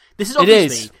 Like, this is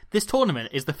obviously, this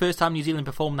tournament is the first time New Zealand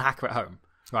performed the hacker at home,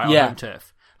 right, on home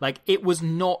turf. Like, it was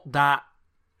not that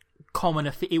common.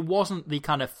 It wasn't the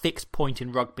kind of fixed point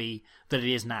in rugby that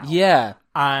it is now. Yeah.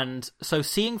 And so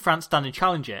seeing France stand and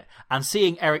challenge it, and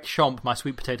seeing Eric Champ, my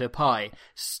sweet potato pie,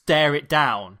 stare it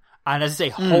down, and as I say,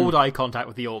 hold eye contact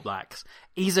with the All Blacks,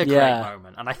 is a great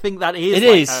moment. And I think that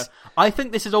is... I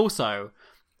think this is also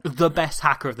the best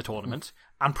hacker of the tournament,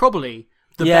 and probably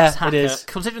the best hacker,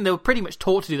 considering they were pretty much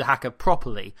taught to do the hacker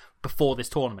properly before this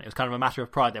tournament. It was kind of a matter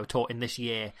of pride. They were taught in this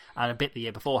year and a bit the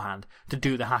year beforehand to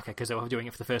do the hacker because they were doing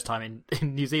it for the first time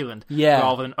in New Zealand,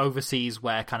 rather than overseas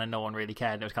where kind of no one really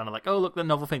cared. It was kind of like, oh, look, the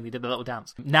novel thing, they did the little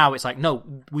dance. Now it's like, no,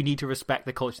 we need to respect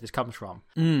the culture this comes from.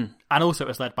 And also it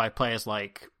was led by players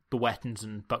like the Wettons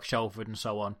and Buck Shelford and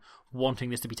so on, wanting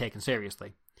this to be taken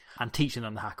seriously and teaching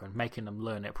them the hacker and making them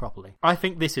learn it properly. I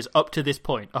think this is, up to this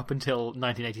point, up until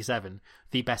 1987,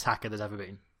 the best hacker there's ever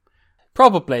been.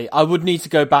 Probably. I would need to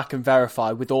go back and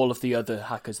verify with all of the other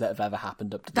hackers that have ever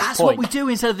happened up to this point. That's what we do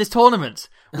instead of this tournament.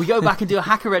 We go back and do a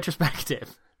hacker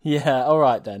retrospective. Yeah,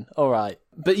 alright then. Alright.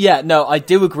 But yeah, no, I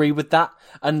do agree with that.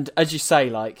 And as you say,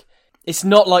 like, it's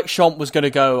not like Champ was going to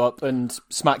go up and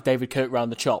smack David Kirk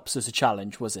round the chops as a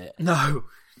challenge, was it? No.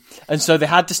 And so they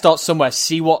had to start somewhere,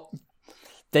 see what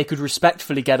they could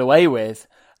respectfully get away with,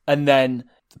 and then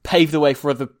pave the way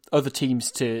for other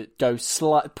teams to go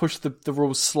push the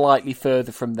rules slightly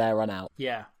further from there on out.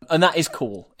 Yeah. And that is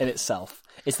cool in itself.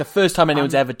 It's the first time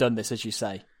anyone's ever done this, as you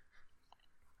say.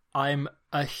 I'm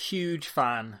a huge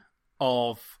fan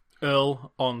of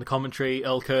Earl on the commentary,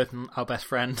 Earl Curtin, our best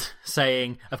friend,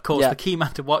 saying, of course, the key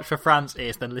man to watch for France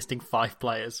is, then listing 5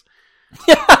 players.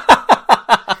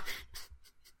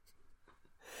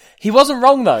 He wasn't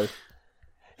wrong, though.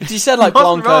 He said, like,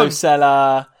 Blanco,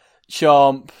 Sella,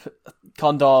 Champ,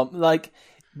 Condom, like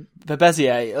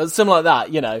Bebezier, or something like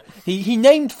that. You know, he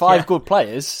named 5 good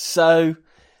players. So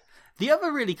the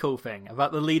other really cool thing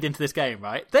about the lead into this game,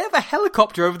 right? They have a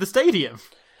helicopter over the stadium.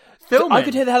 Filming. I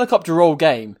could hear the helicopter all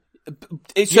game.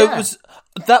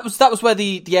 That was where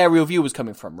the aerial view was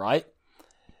coming from, right?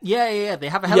 Yeah. They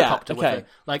have a helicopter with it,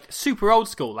 like super old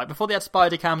school, like before they had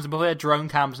spider cams and before they had drone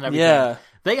cams and everything. Yeah.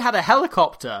 They had a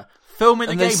helicopter filming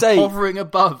the game hovering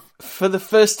above. For the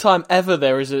first time ever,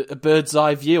 there is a bird's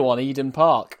eye view on Eden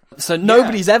Park. So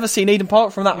nobody's ever seen Eden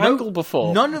Park from that angle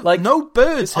before. No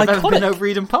birds have ever been over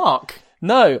Eden Park.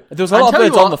 No, there was a lot of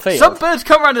birds on the field. Some birds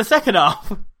come around in the second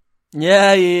half.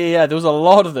 Yeah. There was a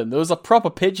lot of them. There was a proper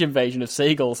pigeon invasion of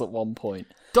seagulls at one point.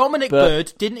 Dominic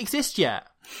Bird didn't exist yet.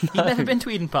 He'd never been to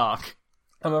Eden Park.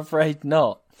 I'm afraid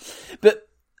not. But,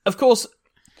 of course,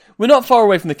 we're not far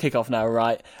away from the kickoff now,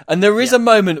 right? And there is a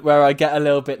moment where I get a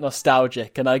little bit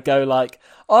nostalgic and I go like,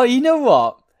 oh, you know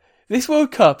what? This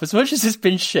World Cup, as much as it's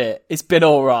been shit, it's been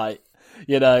alright.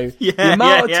 You know, the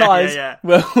amount of times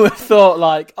where we've thought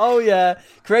like, oh yeah,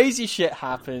 crazy shit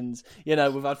happens. You know,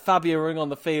 we've had Fabio running on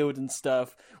the field and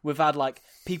stuff. We've had like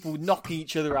people knocking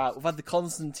each other out. We've had the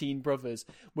Constantine brothers.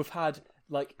 We've had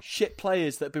like shit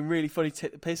players that have been really funny to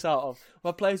take the piss out of. We've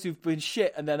had players who've been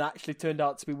shit and then actually turned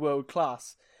out to be world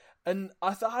class. And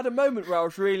I had a moment where I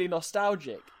was really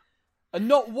nostalgic. And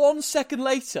not 1 second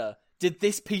later did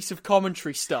this piece of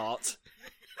commentary start.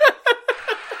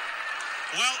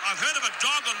 Well, I've heard of a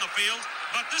dog on the field,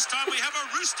 but this time we have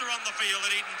a rooster on the field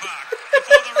at Eden Park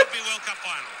before the Rugby World Cup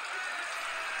final.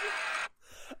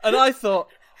 And I thought,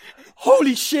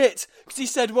 holy shit! Because he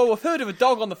said, well, we've heard of a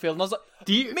dog on the field. And I was like,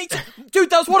 dude,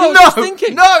 that's what I was just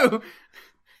thinking. No!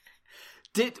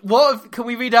 Can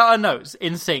we read out our notes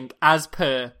in sync as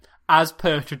per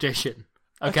tradition?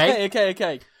 Okay?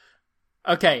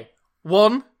 Okay.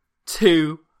 1,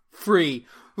 2, 3...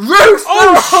 Rooster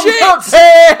on shit!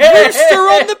 The pitch! Rooster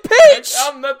on the pitch!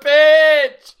 On the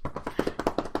pitch!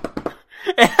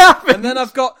 It happened! And then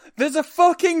there's a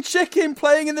fucking chicken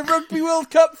playing in the Rugby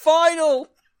World Cup final!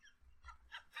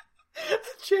 The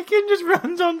chicken just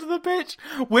runs onto the pitch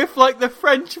with, like, the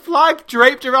French flag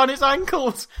draped around its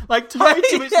ankles, like, tied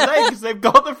to its legs. They've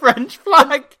got the French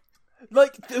flag.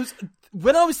 Like,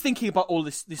 when I was thinking about all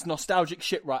this nostalgic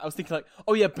shit, right, I was thinking, like,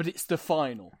 oh yeah, but it's the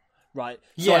final. Right,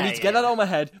 so I need to get that out of my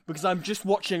head because I'm just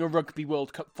watching a Rugby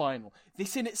World Cup final.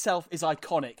 This in itself is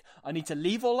iconic. I need to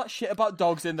leave all that shit about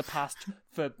dogs in the past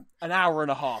for an hour and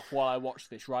a half while I watch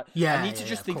this, right? I need to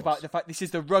just think about the fact this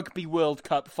is the Rugby World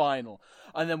Cup final.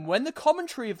 And then when the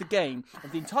commentary of the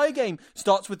entire game,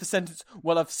 starts with the sentence,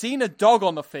 well, I've seen a dog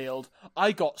on the field,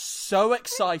 I got so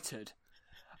excited.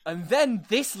 And then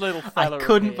this little fella I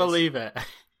couldn't appears. Believe it.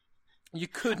 You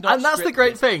could not. And that's the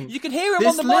great thing. You can hear him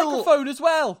on the microphone as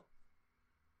well.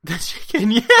 The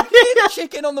chicken, You hear the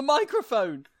chicken on the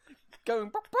microphone going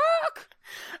bark.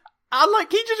 And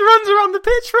like he just runs around the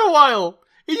pitch for a while.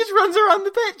 He just runs around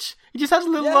the pitch. He just has a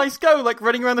little nice go, like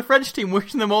running around the French team,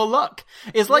 wishing them all luck.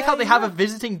 It's like how they have a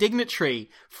visiting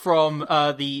dignitary from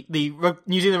the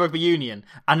New Zealand Rugby Union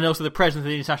and also the president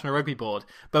of the International Rugby Board,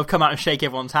 both come out and shake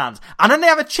everyone's hands. And then they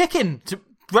have a chicken to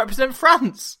represent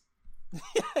France.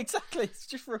 Yeah, exactly. It's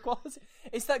just for equality.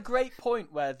 It's that great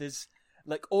point where there's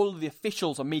like all of the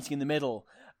officials are meeting in the middle,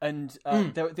 and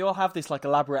they all have this like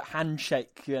elaborate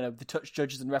handshake. You know, the touch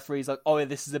judges and referees like, oh, yeah,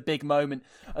 this is a big moment,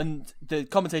 and the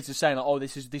commentators are saying like, oh,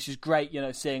 this is great. You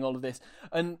know, seeing all of this,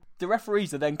 and the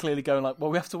referees are then clearly going like, well,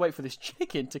 we have to wait for this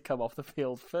chicken to come off the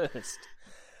field first.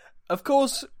 Of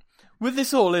course, with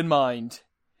this all in mind,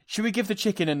 should we give the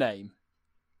chicken a name?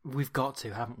 We've got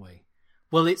to, haven't we?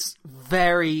 Well, it's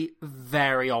very,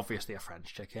 very obviously a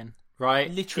French chicken, right?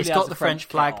 Literally, it's got the French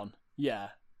flag on. Yeah.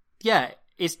 Yeah,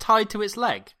 it's tied to its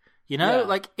leg. You know,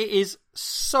 like it is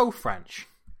so French,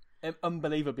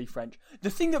 unbelievably French. The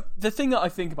thing that I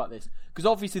think about this, because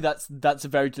obviously that's a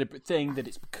very deliberate thing that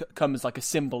it's come as like a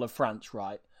symbol of France,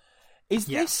 right? Is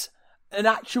this an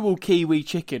actual Kiwi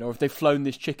chicken, or have they flown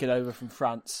this chicken over from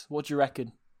France? What do you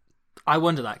reckon? I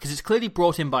wonder that because it's clearly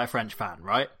brought in by a French fan,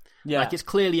 right? Yeah, like it's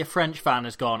clearly a French fan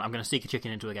has gone, I'm going to sneak a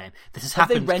chicken into a game. This has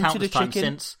happened countless times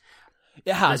since.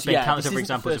 It has, There's been countless other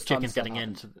examples of chickens getting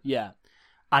into. Yeah.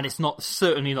 And it's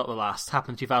certainly not the last. It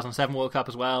happened in 2007 World Cup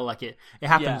as well. Like it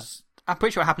happens. Yeah. I'm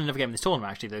pretty sure it happened in another game in this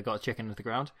tournament, actually, they got a chicken into the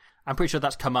ground. I'm pretty sure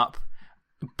that's come up.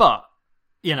 But,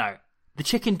 you know, the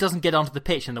chicken doesn't get onto the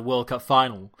pitch in the World Cup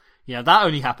final. You know, that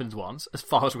only happens once, as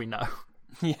far as we know.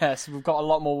 Yes, we've got a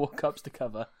lot more World Cups to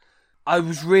cover. I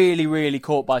was really, really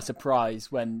caught by surprise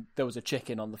when there was a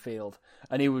chicken on the field.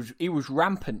 And he was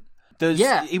rampant.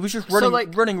 He was just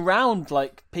running around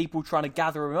like people trying to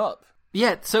gather him up.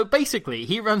 Yeah, so basically,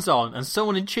 he runs on, and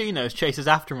someone in chinos chases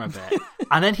after him a bit,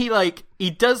 and then he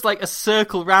does a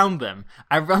circle round them,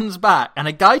 and runs back, and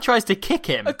a guy tries to kick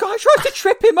him. A guy tries to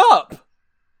trip him up!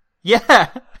 Yeah!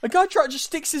 A guy just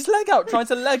sticks his leg out, trying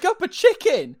to leg up a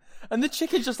chicken! And the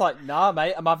chicken's just like, nah,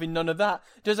 mate, I'm having none of that.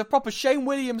 Does a proper Shane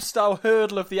Williams-style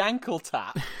hurdle of the ankle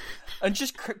tap, and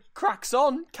just cracks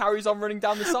on, carries on running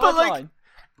down the sideline.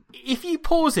 If you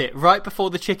pause it right before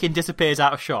the chicken disappears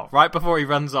out of shot, right before he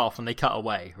runs off and they cut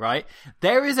away, right?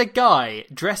 There is a guy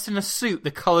dressed in a suit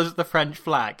the colours of the French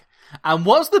flag. And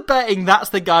what's the betting that's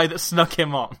the guy that snuck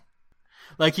him on?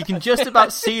 You can just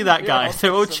about see that guy.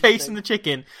 They're all chasing the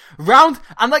chicken round,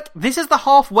 and this is the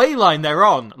halfway line they're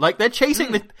on. They're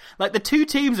chasing the two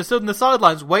teams are stood on the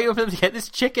sidelines waiting for them to get this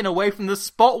chicken away from the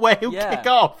spot where he'll kick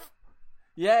off.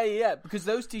 Yeah, because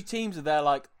those two teams are there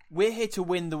we're here to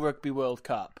win the Rugby World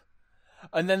Cup.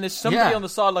 And then there's somebody on the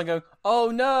sideline going, oh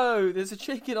no, there's a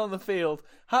chicken on the field.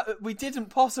 We didn't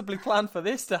possibly plan for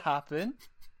this to happen.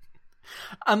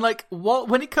 And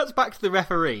when it cuts back to the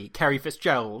referee, Kerry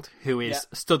Fitzgerald, who is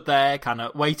stood there kind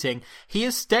of waiting, he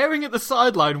is staring at the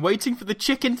sideline waiting for the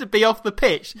chicken to be off the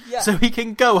pitch so he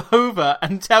can go over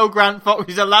and tell Grant Fox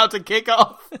he's allowed to kick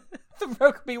off. The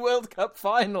Rugby World Cup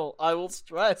final, I will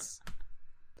stress.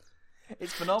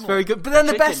 It's phenomenal. It's very good. But then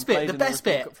the best bit,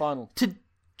 to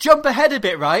jump ahead a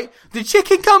bit, right? The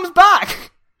chicken comes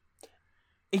back.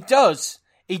 He does.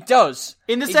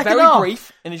 In the second very half.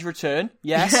 Brief in his return.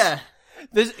 Yes. Yeah.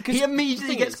 He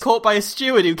immediately gets caught by a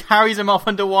steward who carries him off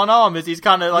under one arm as he's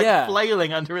kind of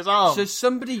flailing under his arm. So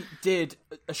somebody did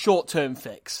a short-term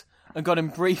fix and got him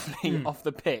briefly off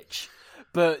the pitch,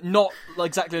 but not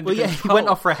exactly under control. He went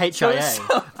off for a HIA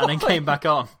and then came back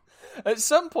on. At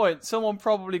some point, someone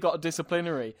probably got a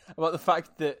disciplinary about the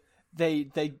fact that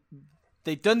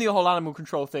they'd done the whole animal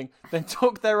control thing, then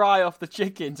took their eye off the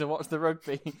chicken to watch the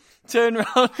rugby, turn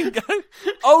around and go,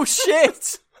 oh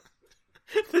shit!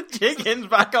 The chicken's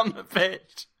back on the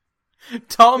pitch.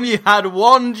 Tom, you had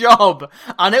one job,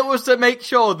 and it was to make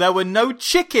sure there were no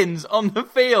chickens on the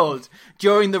field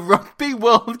during the Rugby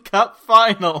World Cup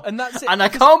final. And that's it. And I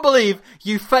can't believe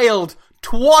you failed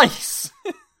twice.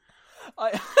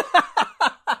 I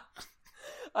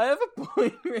have a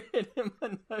point written in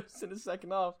my notes in the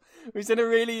second half. It's in a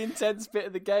really intense bit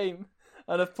of the game,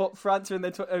 and I've put France in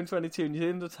their own 22, New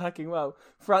Zealand attacking well.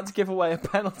 France give away a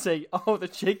penalty. Oh, the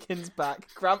chicken's back.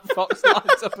 Grant Fox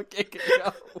lines up a kick and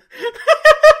goal.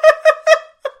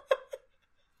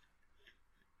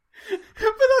 But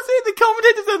that's it, the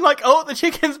commentators are oh, the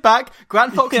chicken's back.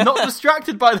 Grant Fox is not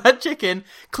distracted by that chicken.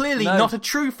 Clearly not a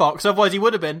true fox, otherwise he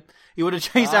would have been. He would have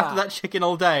chased after that chicken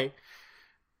all day.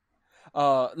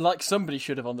 Somebody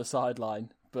should have on the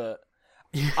sideline, but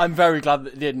I'm very glad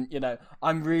that they didn't,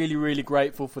 I'm really, really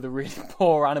grateful for the really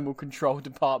poor animal control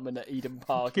department at Eden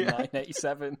Park in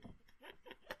 1987.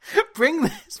 Bring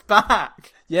this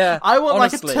back. Yeah, I want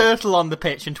honestly, a turtle on the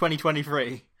pitch in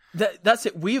 2023. That's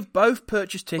it. We have both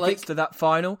purchased tickets to that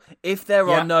final. If there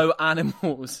are no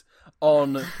animals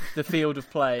on the field of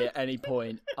play at any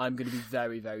point, I'm going to be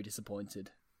very, very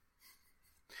disappointed.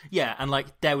 Yeah, and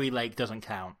Dewi Lake doesn't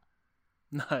count.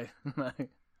 No,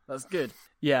 that's good.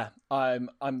 Yeah, I'm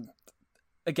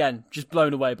again just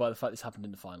blown away by the fact this happened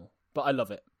in the final. But I love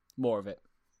it. More of it.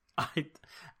 I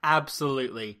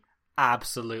absolutely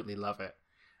love it.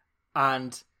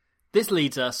 And this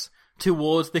leads us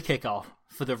towards the kickoff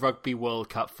for the Rugby World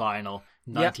Cup final,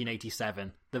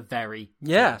 1987, the very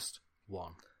first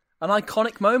one. An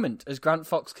iconic moment as Grant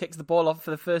Fox kicks the ball off for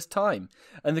the first time.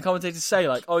 And the commentators say,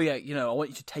 oh yeah, I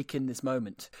want you to take in this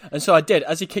moment. And so I did.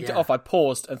 As he kicked it off, I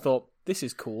paused and thought, this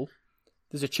is cool.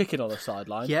 There's a chicken on the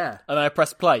sideline. Yeah. And I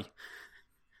pressed play.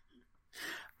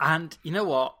 And you know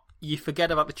what? You forget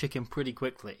about the chicken pretty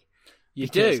quickly. You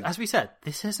do. As we said,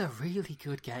 this is a really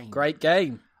good game. Great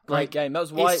game. Great game. That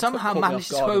was why it somehow manages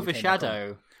to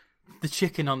overshadow the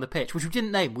chicken on the pitch, which we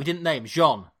didn't name. We didn't name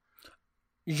Jean.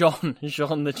 Jean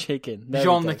the chicken.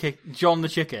 Jean the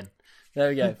chicken. There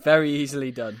we go. Very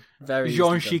easily done.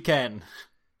 Jean Chicken.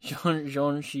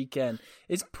 Jean Chicken.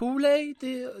 Is poulet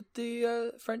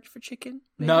the French for chicken?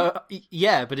 Maybe? No,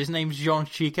 yeah, but his name's Jean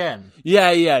Chicken.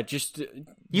 Yeah. Just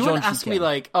you wouldn't ask me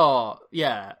is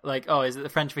it the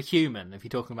French for human? If you're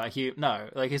talking about no,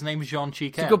 his name's Jean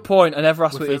Chicken. It's a good point. I never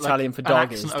asked what Italian for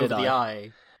dog is, did I? The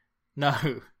eye.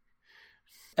 No.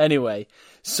 Anyway,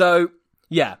 so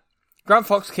yeah. Grant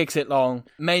Fox kicks it long.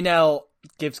 Maynell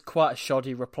gives quite a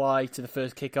shoddy reply to the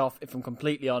first kickoff, if I'm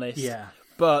completely honest. Yeah.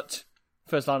 But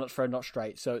first line not thrown, not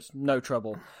straight, so it's no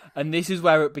trouble. And this is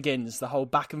where it begins, the whole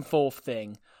back and forth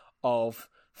thing of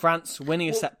France winning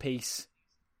a set piece,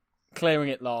 clearing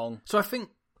it long. So I think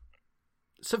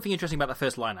something interesting about that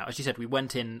first line out, as you said, we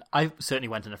went in, I certainly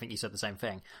went in, I think you said the same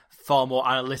thing, far more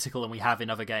analytical than we have in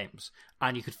other games.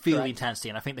 And you could feel the intensity,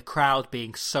 and I think the crowd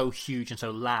being so huge and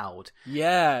so loud.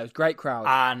 Yeah, it was a great crowd.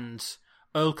 And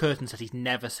Earl Curtin said he's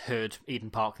never heard Eden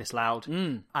Park this loud.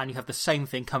 And you have the same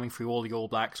thing coming through all the All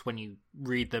Blacks when you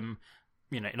read them,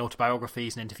 in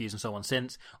autobiographies and interviews and so on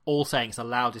since, all saying it's the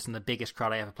loudest and the biggest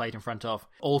crowd I ever played in front of,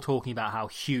 all talking about how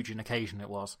huge an occasion it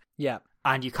was. Yeah.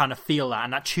 And you kind of feel that,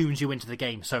 and that tunes you into the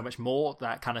game so much more,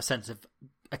 that kind of sense of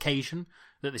occasion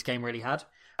that this game really had.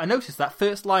 I noticed that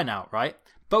first line out, right?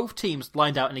 Both teams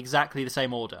lined out in exactly the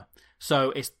same order.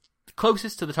 So it's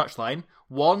closest to the touchline,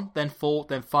 1, then 4,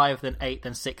 then 5, then 8,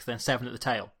 then 6, then 7 at the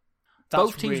tail. That's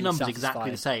Both teams' really numbers satisfying.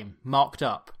 exactly the same, marked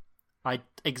up.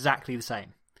 Exactly the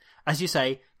same. As you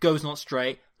say, goes not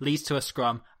straight, leads to a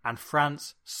scrum, and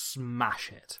France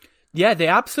smash it. Yeah, they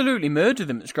absolutely murdered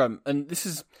them at scrum, and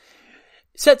this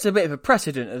sets a bit of a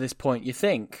precedent at this point, you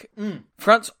think.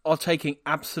 France are taking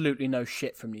absolutely no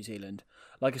shit from New Zealand.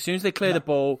 Like, as soon as they clear the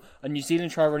ball and New Zealand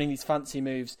try running these fancy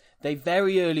moves, they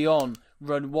very early on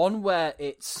run one where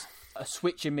it's a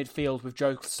switch in midfield with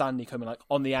Joe Stanley coming like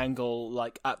on the angle,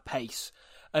 like at pace.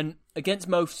 And against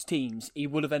most teams, he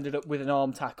would have ended up with an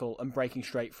arm tackle and breaking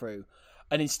straight through.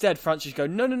 And instead, France just go,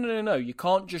 no, you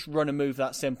can't just run a move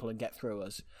that simple and get through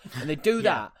us. And they do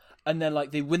that, and then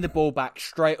like they win the ball back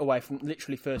straight away from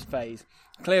literally first phase,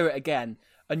 clear it again,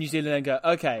 and New Zealand then go,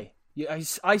 okay,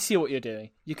 I see what you're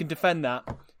doing. You can defend that.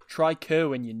 Try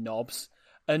Kerwin, you knobs.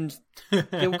 And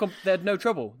they had no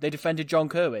trouble. They defended John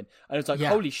Kerwin, and it's like,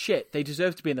 holy shit, they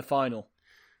deserve to be in the final.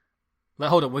 Like,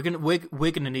 hold on,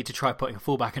 we're gonna need to try putting a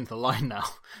fullback into the line now.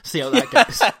 See how that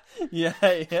goes.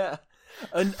 Yeah.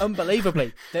 And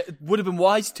unbelievably, they would have been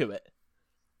wise to it.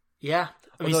 Yeah,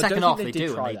 I mean, Although second half they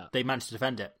do, and that. they managed to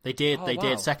defend it. They did. They wow.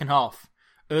 did. Second half,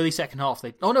 early second half.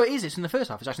 Oh no, it's in the first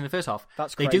half. It's actually in the first half.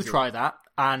 That's they crazy. do try that,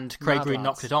 and Craig Green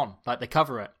knocked it on. Like, they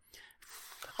cover it.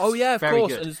 Oh yeah, of Very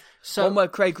course. good. And So one where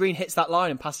Craig Green hits that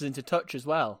line and passes into touch as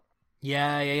well.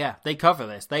 Yeah. They cover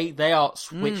this. They are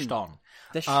switched on.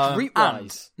 They're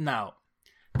streetwise. Now,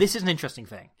 this is an interesting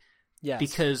thing. Yes.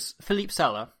 Because Philippe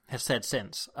Sella has said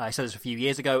since, I said this a few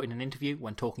years ago in an interview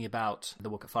when talking about the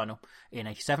World Cup final in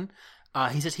 '87,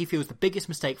 he says he feels the biggest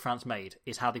mistake France made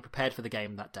is how they prepared for the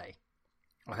game that day.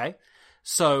 Okay?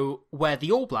 So, where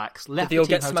the All Blacks left Did they all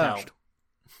the team get hotel... smashed?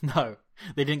 No,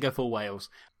 they didn't go full Wales.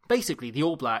 Basically, the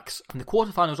All Blacks, from the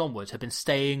quarterfinals onwards, have been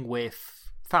staying with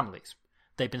families.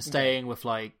 They've been staying with,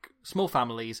 like, small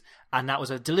families, and that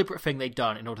was a deliberate thing they'd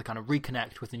done in order to kind of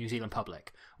reconnect with the New Zealand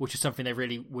public, which is something they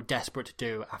really were desperate to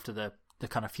do after the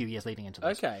kind of few years leading into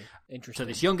this. Okay, interesting. So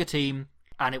this younger team,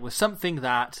 and it was something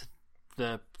that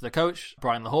the coach,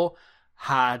 Brian Lahore,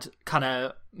 had kind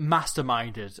of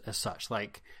masterminded as such.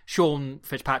 Like, Sean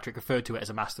Fitzpatrick referred to it as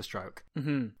a masterstroke.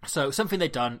 Mm-hmm. So something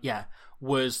they'd done,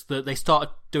 was that they started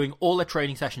doing all their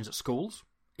training sessions at schools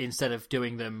instead of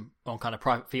doing them on kind of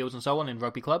private fields and so on in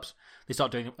rugby clubs. They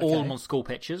started doing them all on school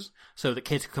pitches so that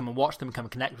kids could come and watch them, come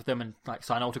and connect with them and like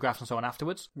sign autographs and so on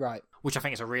afterwards. Right. Which I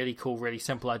think is a really cool, really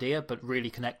simple idea, but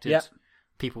really connected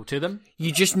people to them.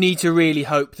 You just need to really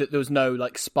hope that there was no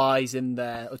like spies in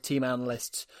there or team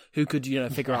analysts who could,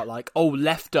 figure out like, oh,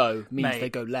 lefto means they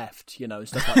go left, and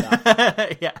stuff like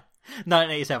that. Yeah.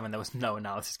 1987, there was no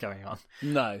analysis going on.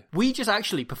 No. We just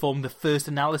actually performed the first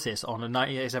analysis on a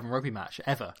 1987 rugby match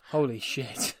ever. Holy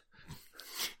shit.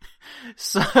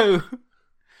 So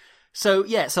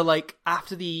like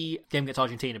after the game against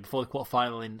Argentina, before the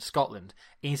quarterfinal in Scotland,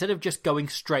 instead of just going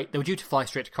straight, they were due to fly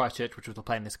straight to Christchurch, which was the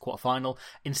play in this quarterfinal.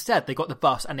 Instead, they got the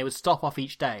bus and they would stop off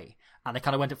each day, and they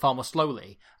kind of went it far more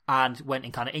slowly and went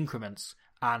in kind of increments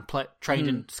and trained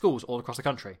in schools all across the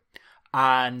country.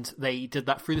 And they did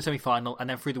that through the semi-final and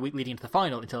then through the week leading into the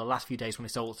final until the last few days when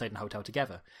they all stayed in a hotel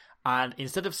together. And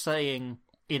instead of staying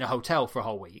in a hotel for a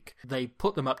whole week, they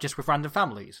put them up just with random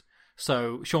families.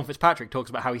 So Sean Fitzpatrick talks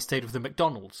about how he stayed with the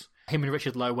McDonalds. Him and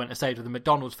Richard Lowe went and stayed with the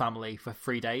McDonald's family for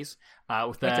 3 days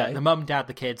with the mum, dad,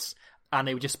 the kids, and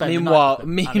they would just spend the night with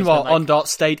them. Meanwhile, Ondart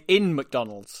stayed in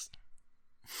McDonald's.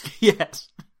 Yes.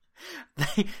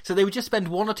 So they would just spend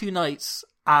 1 or 2 nights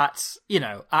at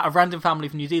a random family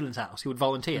from New Zealand's house who would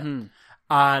volunteer. Mm.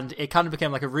 And it kind of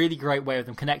became like a really great way of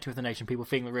them connecting with the nation, people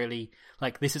feeling really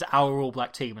like this is our All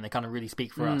Black team and they kind of really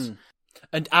speak for us.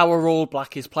 And our All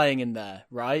Black is playing in there,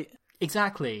 right?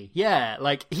 Exactly, yeah.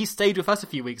 Like, he stayed with us a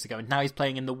few weeks ago and now he's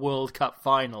playing in the World Cup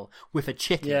final with a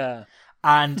chicken. Yeah.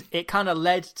 And it kind of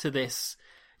led to this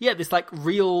like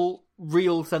real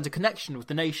sense of connection with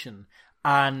the nation.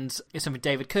 And it's something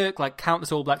David Kirk, like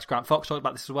countless All Blacks, Grant Fox talked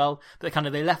about this as well, but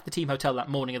they left the team hotel that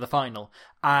morning of the final,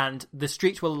 and the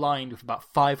streets were lined with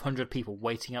about 500 people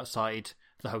waiting outside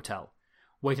the hotel,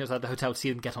 waiting outside the hotel to see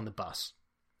them get on the bus.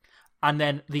 And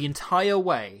then the entire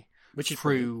way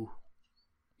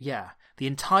the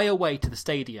entire way to the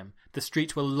stadium, the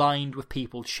streets were lined with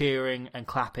people cheering and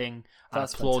clapping and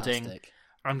applauding. Fantastic.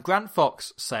 And Grant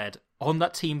Fox said on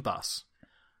that team bus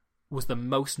was the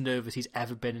most nervous he's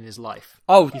ever been in his life.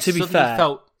 Oh, He to be suddenly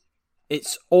fair,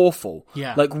 it's awful.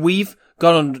 Yeah. Like, we've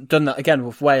gone and done that again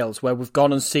with Wales, where we've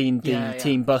gone and seen the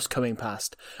team bus coming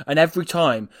past. And every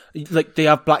time, like, they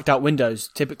have blacked out windows,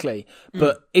 typically.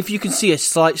 But if you can see a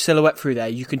slight silhouette through there,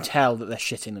 you can tell that they're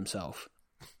shitting themselves.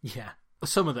 Yeah.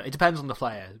 Some of it. It depends on the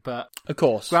player. But of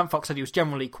course, Grant Fox said he was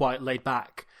generally quite laid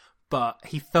back, but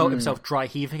he felt himself dry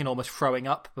heaving and almost throwing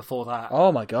up before that.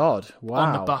 Oh my God. Wow.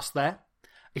 On the bus there.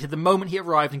 He said the moment he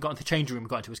arrived and got into the changing room and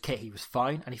got into his kit, he was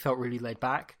fine and he felt really laid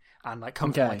back and like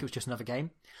comfortable, like it was just another game.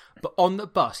 But on the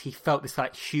bus, he felt this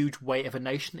like huge weight of a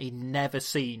nation. He'd never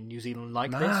seen New Zealand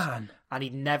like this, and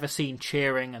he'd never seen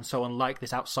cheering and so on like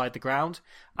this outside the ground,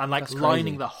 and like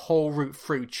lining the whole route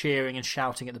through, cheering and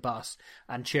shouting at the bus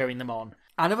and cheering them on.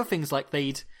 And other things like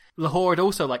Lahore had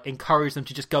also like encouraged them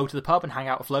to just go to the pub and hang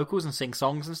out with locals and sing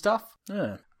songs and stuff.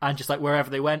 Yeah. And just like wherever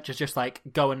they went, just like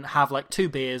go and have like 2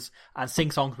 beers and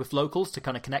sing songs with locals to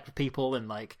kind of connect with people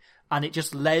and it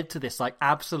just led to this like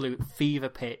absolute fever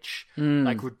pitch,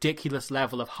 like ridiculous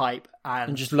level of hype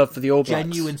and just love for the All Blacks.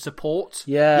 Genuine support.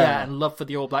 Yeah. And love for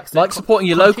the All Blacks. Like supporting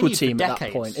your local team at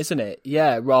that point, isn't it?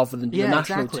 Yeah, rather than the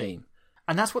national team.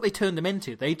 And that's what they turned them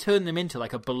into. They turned them into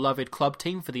like a beloved club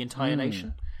team for the entire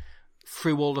nation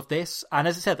through all of this. And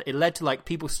as I said, it led to like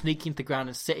people sneaking to the ground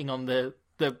and sitting on the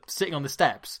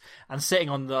steps and sitting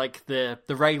on the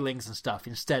railings and stuff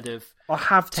instead of I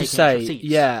have to say,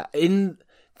 in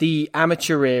the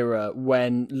amateur era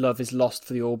when love is lost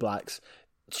for the All Blacks,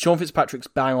 Sean Fitzpatrick's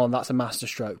bang on, that's a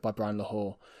masterstroke by Brian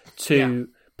Lahore to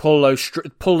pull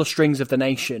the strings of the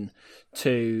nation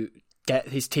to get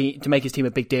his team, to make his team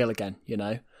a big deal again, you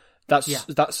know?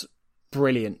 That's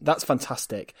brilliant. That's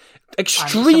fantastic.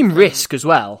 Extreme risk as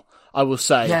well, I will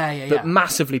say, but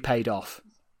massively paid off.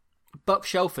 Buck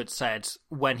Shelford said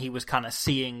when he was kind of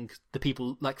seeing the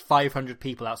people, like 500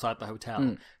 people outside the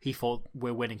hotel, he thought,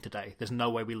 we're winning today. There's no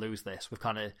way we lose this. We've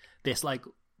kind of this like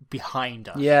behind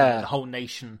us. The whole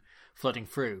nation flooding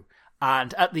through.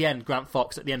 And at the end, Grant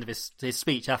Fox, at the end of his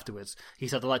speech afterwards, he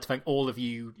said, I'd like to thank all of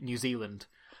you, New Zealand.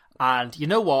 And you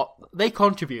know what? They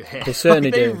contribute here. They certainly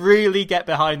do. They really get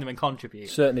behind them and contribute.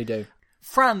 Certainly do.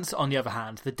 France, on the other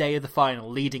hand, the day of the final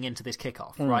leading into this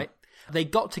kickoff, right? They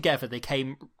got together, they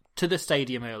came to the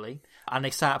stadium early, and they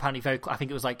sat apparently I think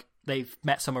it was like they've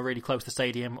met somewhere really close to the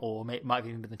stadium, or might have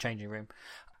even been in the changing room.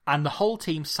 And the whole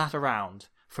team sat around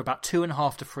for about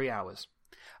 2.5 to 3 hours.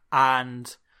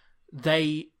 And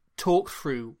they talked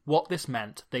through what this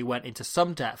meant. They went into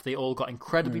some depth. They all got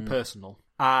incredibly personal.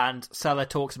 And Sella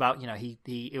talks about, you know,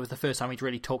 it was the first time he'd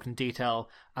really talked in detail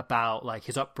about like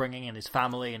his upbringing and his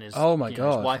family and his, his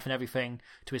wife and everything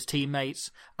to his teammates.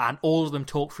 And all of them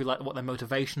talked through like what their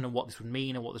motivation and what this would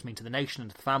mean and what this mean to the nation and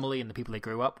to the family and the people they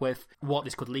grew up with, what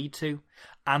this could lead to.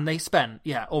 And they spent,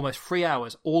 almost 3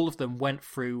 hours. All of them went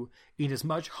through in as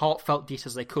much heartfelt detail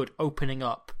as they could, opening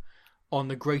up on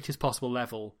the greatest possible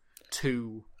level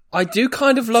to... I do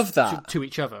kind of love that. To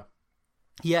each other.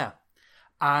 Yeah.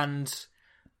 And...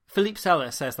 Philippe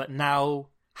Sella says that now,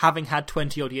 having had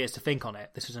 20-odd years to think on it,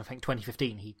 this was, I think,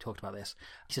 2015 he talked about this,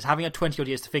 he says, having had 20-odd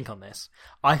years to think on this,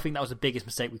 I think that was the biggest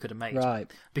mistake we could have made.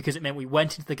 Right. Because it meant we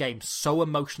went into the game so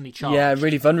emotionally charged. Yeah,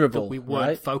 really vulnerable. That we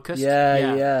weren't focused.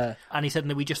 Yeah. And he said,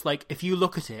 and we just, like, if you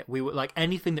look at it, we were, like,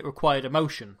 anything that required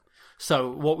emotion.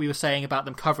 So what we were saying about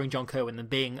them covering John Kirwan and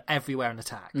being everywhere in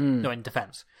attack, in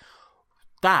defence,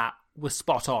 that was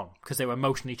spot on, because they were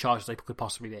emotionally charged as they could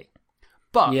possibly be.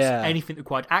 But anything that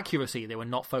required accuracy, they were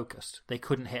not focused. They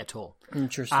couldn't hit at all.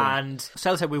 Interesting. And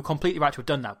Sella said we were completely right to have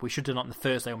done that. We should have done it on the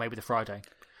Thursday or maybe the Friday.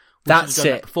 That's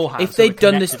it. If they'd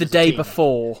done this the day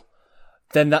before,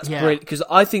 then that's brilliant. Because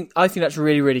I think that's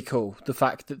really, really cool. The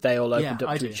fact that they all opened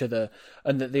up to each other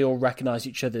and that they all recognise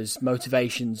each other's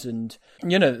motivations and,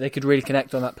 they could really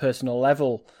connect on that personal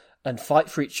level and fight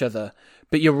for each other.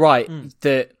 But you're right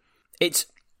that it's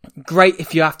great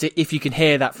if you can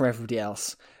hear that from everybody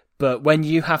else. But when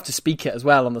you have to speak it as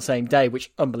well on the same day,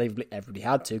 which unbelievably everybody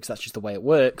had to, because that's just the way it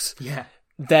works,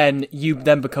 then you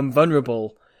become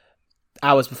vulnerable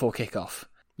hours before kickoff.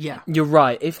 Yeah. You're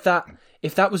right. If that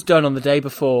was done on the day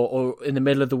before or in the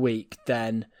middle of the week,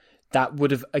 then that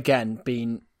would have, again,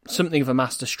 been something of a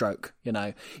masterstroke,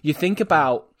 You think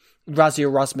about Rassie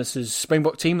Erasmus's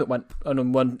Springbok team that went on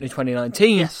and won in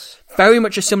 2019. Yes. Very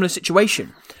much a similar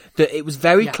situation. that it was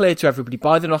very clear to everybody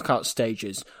by the knockout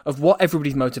stages of what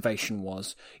everybody's motivation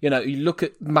was. You know, you look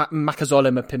at Makazola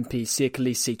Mapimpi, Sia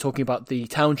Khaleesi talking about the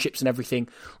townships and everything,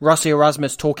 Rossi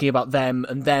Erasmus talking about them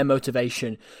and their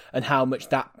motivation and how much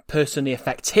that personally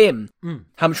affects him,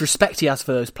 how much respect he has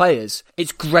for those players.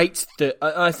 It's great that,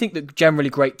 I think that generally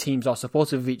great teams are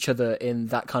supportive of each other in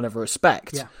that kind of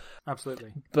respect. Yeah.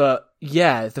 Absolutely. But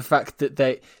yeah, the fact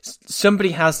that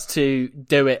somebody has to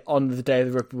do it on the day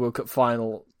of the Rugby World Cup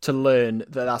final to learn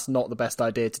that that's not the best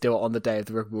idea to do it on the day of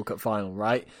the Rugby World Cup final,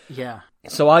 right? Yeah.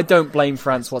 So I don't blame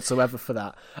France whatsoever for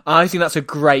that. I think that's a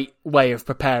great way of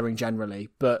preparing generally,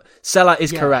 but Sela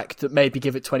is correct that maybe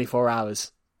give it 24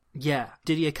 hours. Yeah.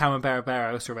 Didier Camembert-Berra,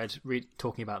 I also read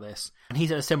talking about this, and he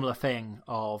said a similar thing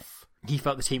of he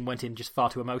felt the team went in just far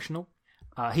too emotional.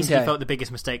 He said he felt the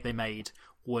biggest mistake they made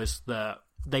was that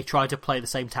they tried to play the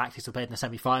same tactics they played in the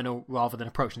semi-final rather than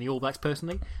approaching the All Blacks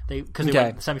personally. Because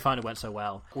the semi-final went so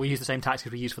well. We used the same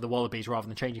tactics we used for the Wallabies rather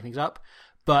than changing things up.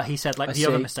 But he said the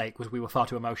other mistake was we were far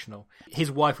too emotional. His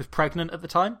wife was pregnant at the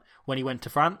time when he went to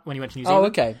New Zealand. Oh,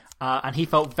 okay. And he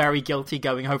felt very guilty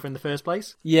going over in the first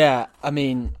place. Yeah, I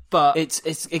mean, but it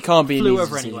can't be an easy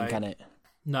decision, can it?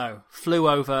 No, flew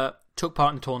over, took part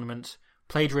in the tournament,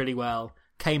 played really well,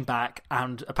 came back,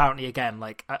 and apparently again,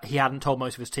 he hadn't told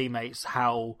most of his teammates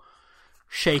how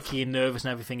shaky and nervous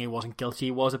and everything he was and guilty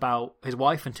he was about his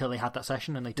wife until they had that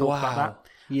session and they talked about that.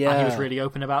 Yeah. And he was really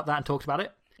open about that and talked about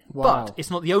it. Wow. But it's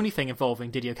not the only thing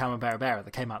involving Didier Camembert-Berra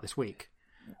that came out this week.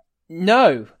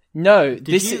 No.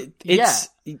 Yes.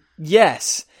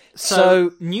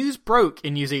 So news broke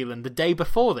in New Zealand the day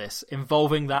before this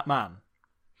involving that man.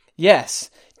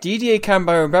 Yes. Didier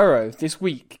Camembert-Berra this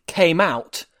week came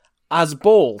out as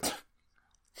bald.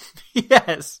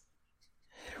 Yes.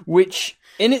 Which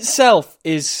in itself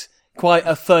is quite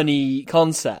a funny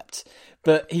concept.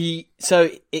 But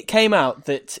it came out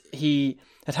that he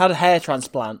had a hair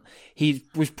transplant. He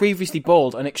was previously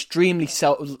bald and extremely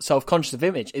self-conscious of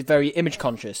image. Is very image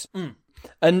conscious.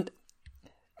 And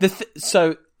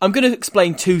so I'm going to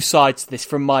explain two sides to this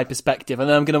from my perspective, and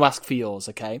then I'm going to ask for yours,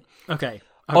 okay? Okay.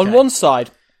 On one side,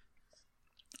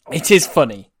 it is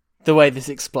funny the way this is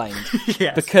explained.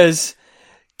 Yes. Because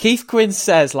Keith Quinn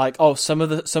says, some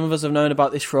of us have known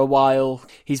about this for a while.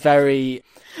 He's very,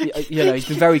 he's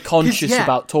been very conscious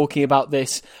about talking about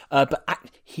this, but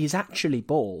he's actually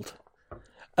bald.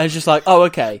 And it's just like, oh,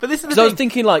 okay. But this is I was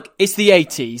thinking, it's the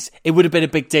 80s. It would have been a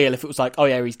big deal if it was like, oh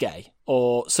yeah, he's gay.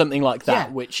 Or something like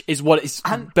that, which is what it's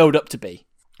built up to be.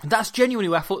 That's genuinely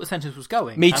where I thought the sentence was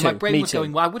going. Me too. And my brain was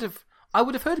going, well, I would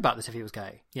have heard about this if he was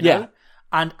gay. You know? Yeah.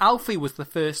 And Alfie was the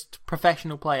first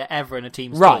professional player ever in a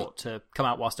team sport to come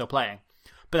out while still playing.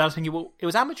 But I was thinking, well, it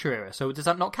was amateur era, so does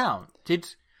that not count?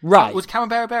 Was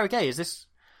Camembert-Berra gay? Is this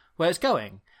where it's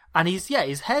going? And his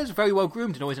hair's very well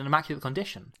groomed and always in immaculate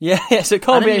condition. Yeah, so it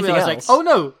can't be anything else. Oh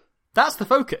no, that's the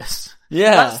focus.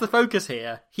 Yeah. That's the focus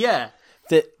here. Yeah.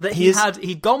 That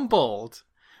he'd gone bald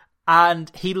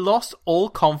and he lost all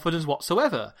confidence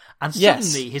whatsoever. And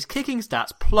suddenly his kicking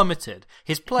stats plummeted.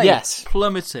 His play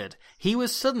plummeted. He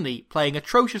was suddenly playing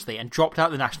atrociously and dropped out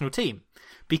of the national team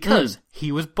because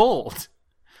he was bald.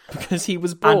 Because he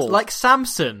was bald. And like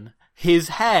Samson, his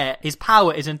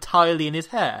power is entirely in his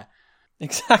hair.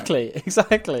 Exactly.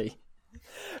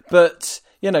 But,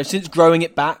 since growing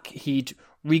it back, he'd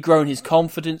regrown his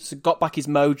confidence, got back his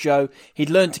mojo, he'd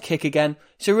learned to kick again.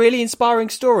 It's a really inspiring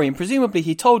story, and presumably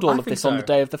he told all of this on the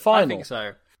day of the final. I think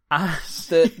so.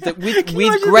 That with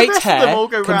great hair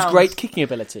comes great kicking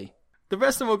ability. The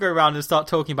rest of them will go around and start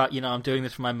talking about, I'm doing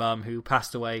this for my mum who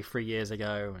passed away 3 years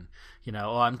ago, and,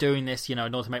 I'm doing this, in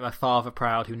order to make my father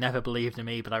proud, who never believed in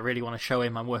me, but I really want to show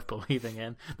him I'm worth believing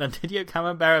in. Then Didier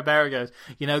Camembert-Berra goes,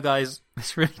 guys,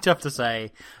 it's really tough to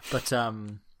say, but,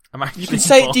 I'm actually... You can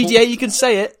say it, Didier, you can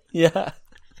say it. Yeah.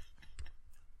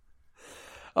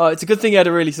 Oh, it's a good thing he had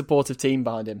a really supportive team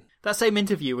behind him. That same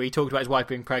interview where he talked about his wife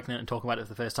being pregnant and talking about it for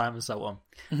the first time and so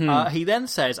on. He then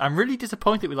says, I'm really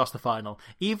disappointed we lost the final,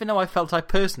 even though I felt I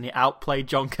personally outplayed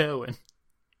John Kirwan.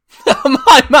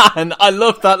 My man, I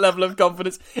love that level of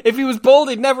confidence. If he was bald,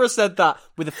 he'd never have said that.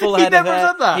 With a full head of hair,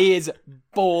 said that. He is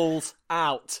balls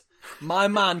out. My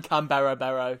man,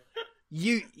 Camembert-Berra.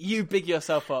 You big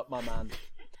yourself up, my man.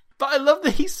 But I love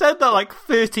that he said that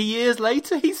 30 years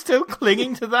later, he's still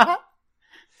clinging to that.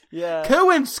 Yeah.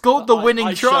 Kirwan scored the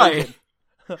winning try.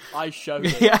 I showed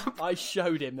him. Yeah. I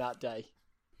showed him that day.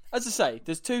 As I say,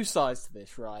 there's two sides to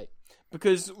this, right?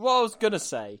 Because what I was going to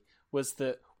say was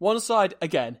that one side,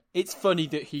 again, it's funny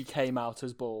that he came out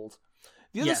as bald.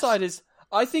 The other side is,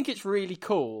 I think it's really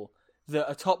cool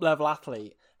that a top-level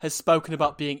athlete has spoken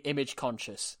about being image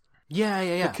conscious.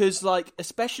 Yeah. Because, like,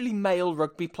 especially male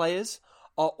rugby players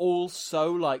are all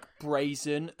so, like,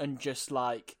 brazen and just,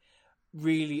 like,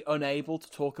 really unable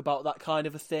to talk about that kind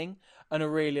of a thing. And are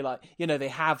really, like, you know, they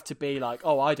have to be like,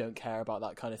 oh, I don't care about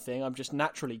that kind of thing. I'm just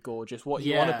naturally gorgeous. What are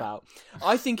you on about?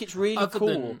 I think it's really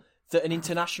cool that an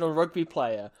international rugby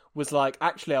player was like,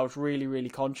 actually, I was really, really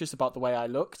conscious about the way I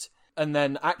looked. And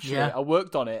then, actually, I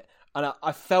worked on it. And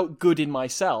I felt good in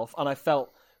myself. And I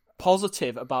felt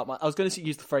positive about I was going to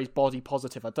use the phrase body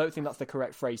positive. I don't think that's the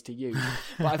correct phrase to use.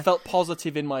 But I felt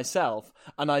positive in myself,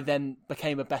 and I then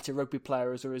became a better rugby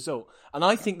player as a result. And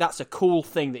I think that's a cool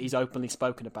thing that he's openly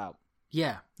spoken about.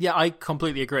 Yeah, I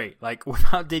completely agree. Like,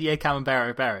 without Didier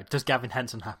Camembert, does Gavin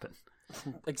Henson happen?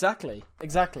 Exactly.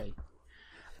 And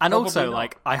probably also, not.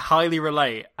 Like, I highly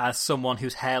relate as someone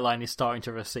whose hairline is starting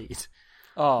to recede.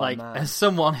 Oh, like, man. As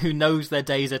someone who knows their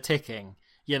days are ticking,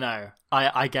 you know,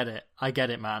 I get it. I get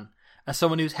it, man. As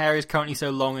someone whose hair is currently so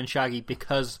long and shaggy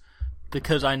because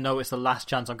I know it's the last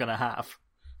chance I'm going to have,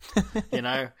 you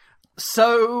know?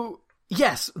 So,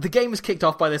 yes, the game is kicked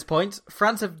off by this point.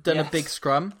 France have done a big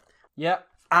scrum. Yep.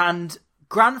 And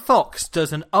Grant Fox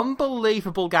does an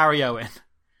unbelievable Gary Owen.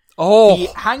 Oh, he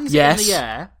hangs it in the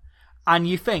air, and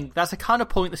you think that's a kind of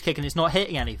pointless kick and it's not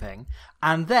hitting anything.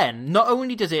 And then, not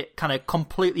only does it kind of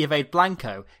completely evade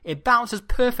Blanco, it bounces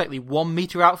perfectly 1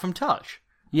 metre out from touch.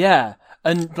 Yeah,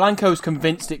 and Blanco's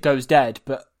convinced it goes dead,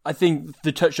 but I think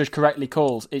the touch judge correctly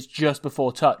calls it's just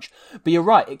before touch. But you're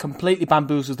right, it completely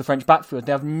bamboozles the French backfield.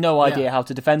 They have no idea how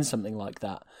to defend something like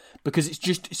that, because it's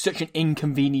just such an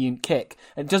inconvenient kick.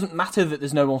 And it doesn't matter that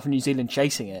there's no one from New Zealand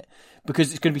chasing it,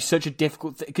 because it's going to be such a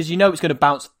difficult thing, because you know it's going to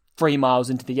bounce 3 miles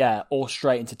into the air or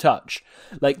straight into touch.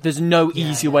 Like, there's no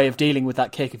easy way of dealing with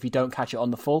that kick if you don't catch it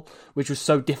on the full, which was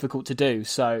so difficult to do.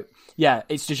 So, yeah,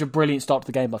 it's just a brilliant start to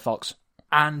the game by Fox.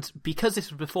 And because this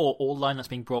was before all lineups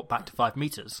being brought back to 5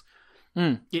 metres,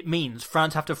 it means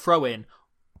France have to throw in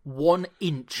 1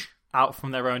 inch out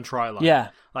from their own try line. Yeah,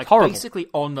 like horrible. Basically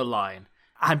on the line.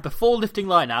 And before lifting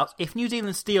line out, if New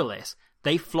Zealand steal this,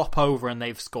 they flop over and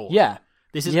they've scored. Yeah.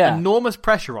 This is enormous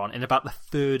pressure on in about the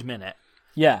 3rd minute.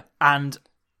 Yeah. And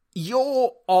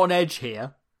you're on edge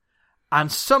here, and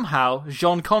somehow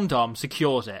Jean Condom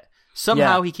secures it.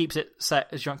 Somehow he keeps it safe.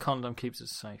 Jean Condom keeps it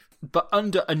safe. But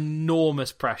under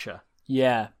enormous pressure.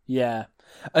 Yeah.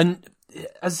 And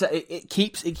as I say, it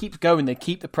keeps going. They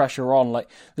keep the pressure on. Like,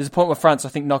 there's a point where France, I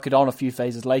think, knock it on a few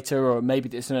phases later, or maybe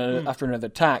it's after another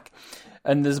attack.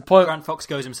 And there's a point... Grant Fox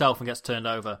goes himself and gets turned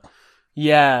over.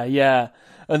 Yeah.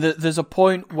 And there's a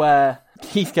point where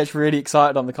Keith gets really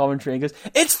excited on the commentary and goes,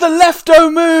 "It's the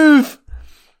lefto move!"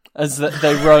 As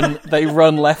they run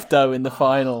lefto in the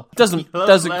final. Doesn't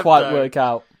quite work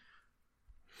out.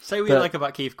 Say what you like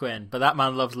about Keith Quinn, but that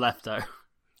man loves lefto.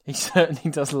 He certainly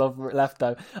does love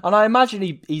lefto. And I imagine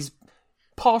he's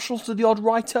partial to the odd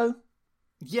righto.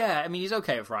 Yeah, I mean, he's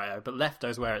okay with righto, but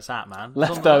lefto's where it's at, man.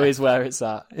 Lefto is where it's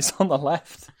at. It's on the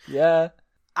left. Yeah.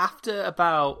 After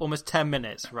about almost 10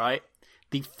 minutes, right,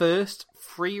 the first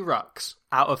 3 rucks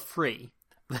out of 3,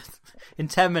 in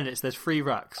 10 minutes there's 3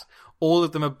 rucks, all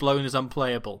of them are blown as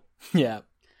unplayable. Yeah.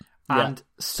 And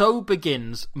so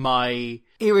begins my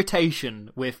irritation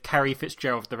with Kerry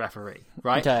Fitzgerald, the referee,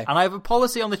 right? Okay. And I have a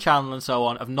policy on the channel and so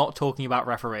on of not talking about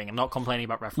refereeing and not complaining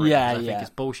about refereeing. I think it's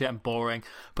bullshit and boring.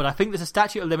 But I think there's a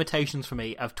statute of limitations for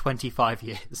me of 25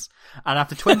 years. And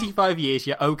after 25 years,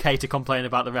 you're okay to complain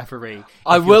about the referee.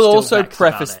 I will also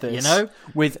preface this, you know?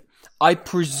 with, I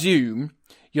presume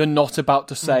you're not about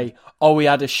to say, oh, we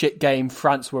had a shit game,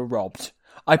 France were robbed.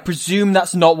 I presume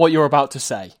that's not what you're about to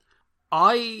say.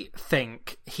 I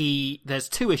think there's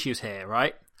 2 issues here,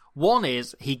 right? One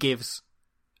is he gives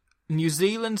New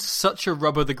Zealand such a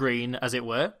rub of the green, as it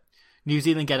were. New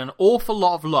Zealand get an awful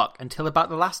lot of luck until about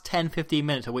the last 10-15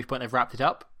 minutes, at which point they've wrapped it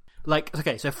up. Like,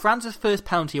 okay, so France's first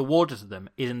penalty awarded to them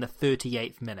is in the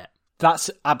 38th minute. That's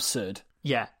absurd.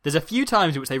 Yeah, there's a few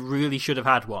times in which they really should have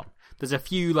had one. There's a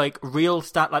few, like, real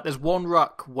there's one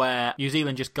ruck where New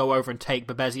Zealand just go over and take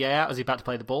Babezier out as he's about to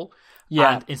play the ball.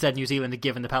 Yeah. And instead New Zealand are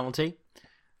given the penalty.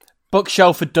 Buck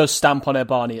Shelford does stamp on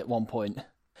Erbani at one point.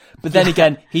 But then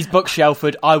again, he's Buck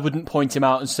Shelford. I wouldn't point him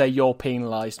out and say, you're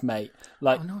penalised, mate.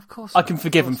 Like, no, of course I can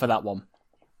forgive him for that one.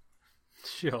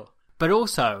 Sure. But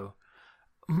also,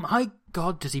 my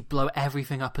God, does he blow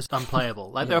everything up as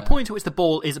unplayable? Like, there are points at which the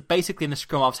ball is basically in the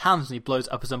scrum half's hands and he blows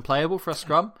up as unplayable for a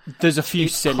scrum. There's a few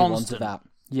silly ones of that.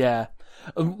 Yeah.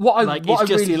 What I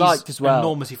really liked as well.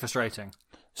 Enormously frustrating.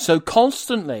 So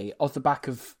constantly, off the back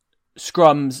of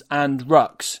scrums and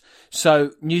rucks,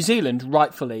 so New Zealand,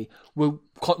 rightfully, were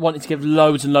wanting to give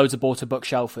loads and loads of ball to Buck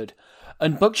Shelford.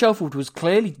 And Buck Shelford was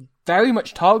clearly very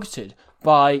much targeted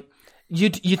by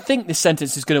you'd think this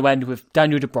sentence is going to end with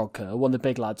Daniel Dubravka, one of the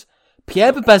big lads.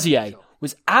 Pierre Berbizier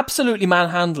was absolutely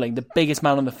manhandling the biggest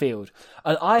man on the field.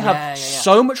 And I have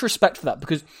so much respect for that,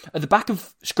 because at the back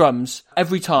of scrums,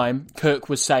 every time Kirk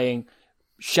was saying,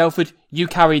 Shelford, you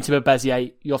carry into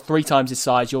Berbizier, you're 3 times his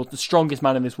size, you're the strongest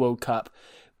man in this World Cup,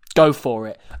 go for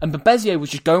it. And Berbizier was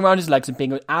just going around his legs and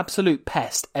being an absolute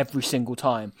pest every single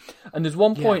time. And there's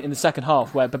one point in the second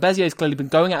half where Berbezier's clearly been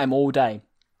going at him all day.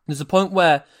 There's a point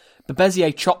where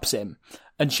Berbizier chops him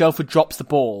and Shelford drops the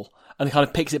ball and kind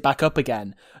of picks it back up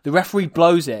again. The referee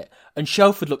blows it, and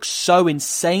Shelford looks so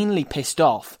insanely pissed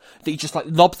off that he just like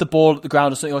lobs the ball at the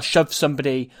ground or something, or shoves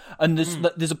somebody. And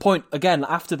there's a point again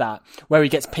after that where he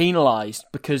gets penalised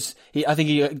because I think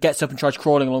he gets up and tries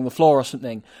crawling along the floor or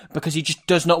something, because he just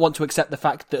does not want to accept the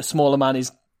fact that a smaller man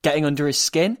is getting under his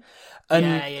skin.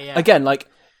 And again, like,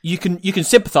 you can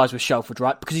sympathise with Shelford,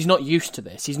 right? Because he's not used to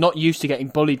this. He's not used to getting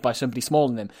bullied by somebody smaller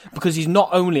than him. Because he's not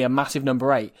only a massive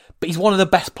number 8, but he's one of the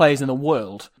best players in the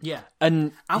world. Yeah.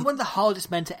 And one of the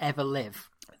hardest men to ever live.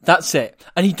 That's it.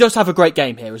 And he does have a great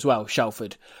game here as well,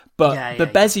 Shelford. But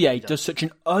Berbizier does such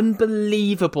an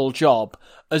unbelievable job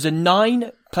as a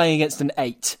 9 playing against an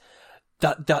 8.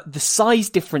 That the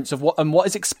size difference of what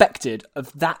is expected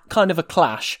of that kind of a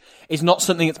clash is not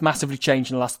something that's massively changed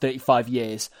in the last 35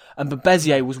 years. And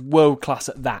Berbizier was world class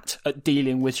at that, at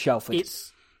dealing with Shelford.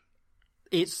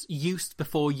 It's used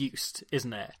before used,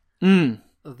 isn't it? Mm.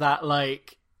 That,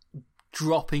 like,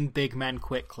 dropping big men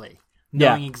quickly,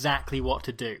 knowing exactly what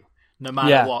to do, no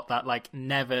matter what. That, like,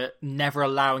 never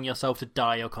allowing yourself to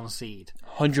die or concede.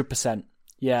 100%.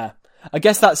 Yeah. I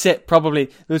guess that's it, probably.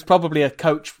 There was probably a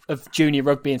coach of junior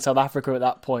rugby in South Africa at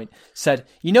that point said,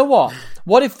 you know what?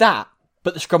 What if that,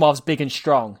 but the scrum half's big and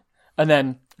strong? And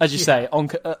then, as you say,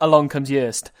 along comes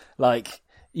Joost. Like,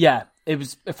 yeah, it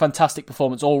was a fantastic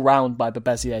performance all round by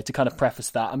Berbizier to kind of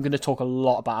preface that. I'm going to talk a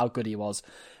lot about how good he was.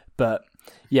 But,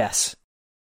 yes.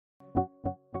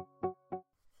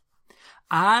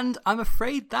 And I'm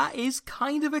afraid that is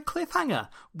kind of a cliffhanger.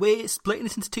 We're splitting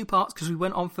this into 2 parts because we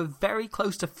went on for very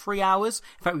close to 3 hours.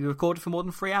 In fact, we recorded for more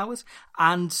than 3 hours.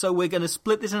 And so we're going to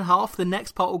split this in half. The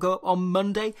next part will go up on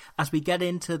Monday as we get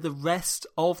into the rest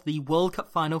of the World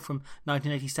Cup final from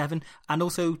 1987, and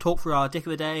also talk through our Dick of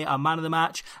the Day, our Man of the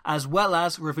Match, as well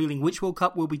as revealing which World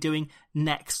Cup we'll be doing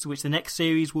next, which the next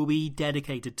series will be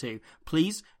dedicated to.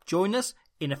 Please join us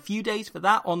in a few days for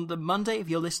that on the Monday if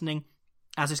you're listening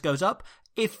as this goes up.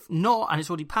 If not, and it's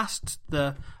already past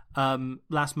the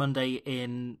last Monday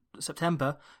in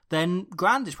September, then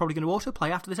grand, it's probably going to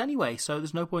autoplay after this anyway, so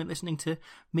there's no point listening to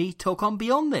me talk on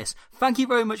beyond this. Thank you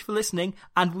very much for listening,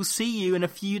 and we'll see you in a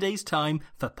few days' time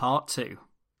for part 2.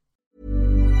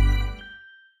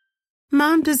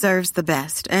 Mom deserves the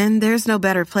best, and there's no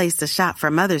better place to shop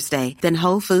for Mother's Day than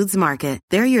Whole Foods Market.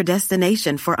 They're your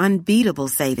destination for unbeatable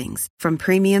savings, from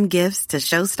premium gifts to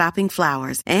show-stopping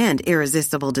flowers and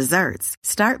irresistible desserts.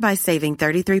 Start by saving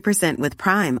 33% with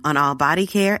Prime on all body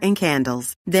care and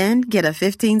candles. Then get a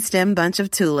 15-stem bunch of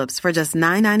tulips for just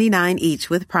 $9.99 each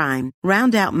with Prime.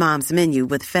 Round out Mom's menu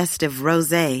with festive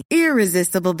rosé,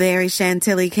 irresistible berry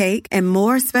chantilly cake, and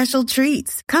more special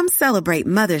treats. Come celebrate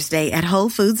Mother's Day at Whole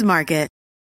Foods Market.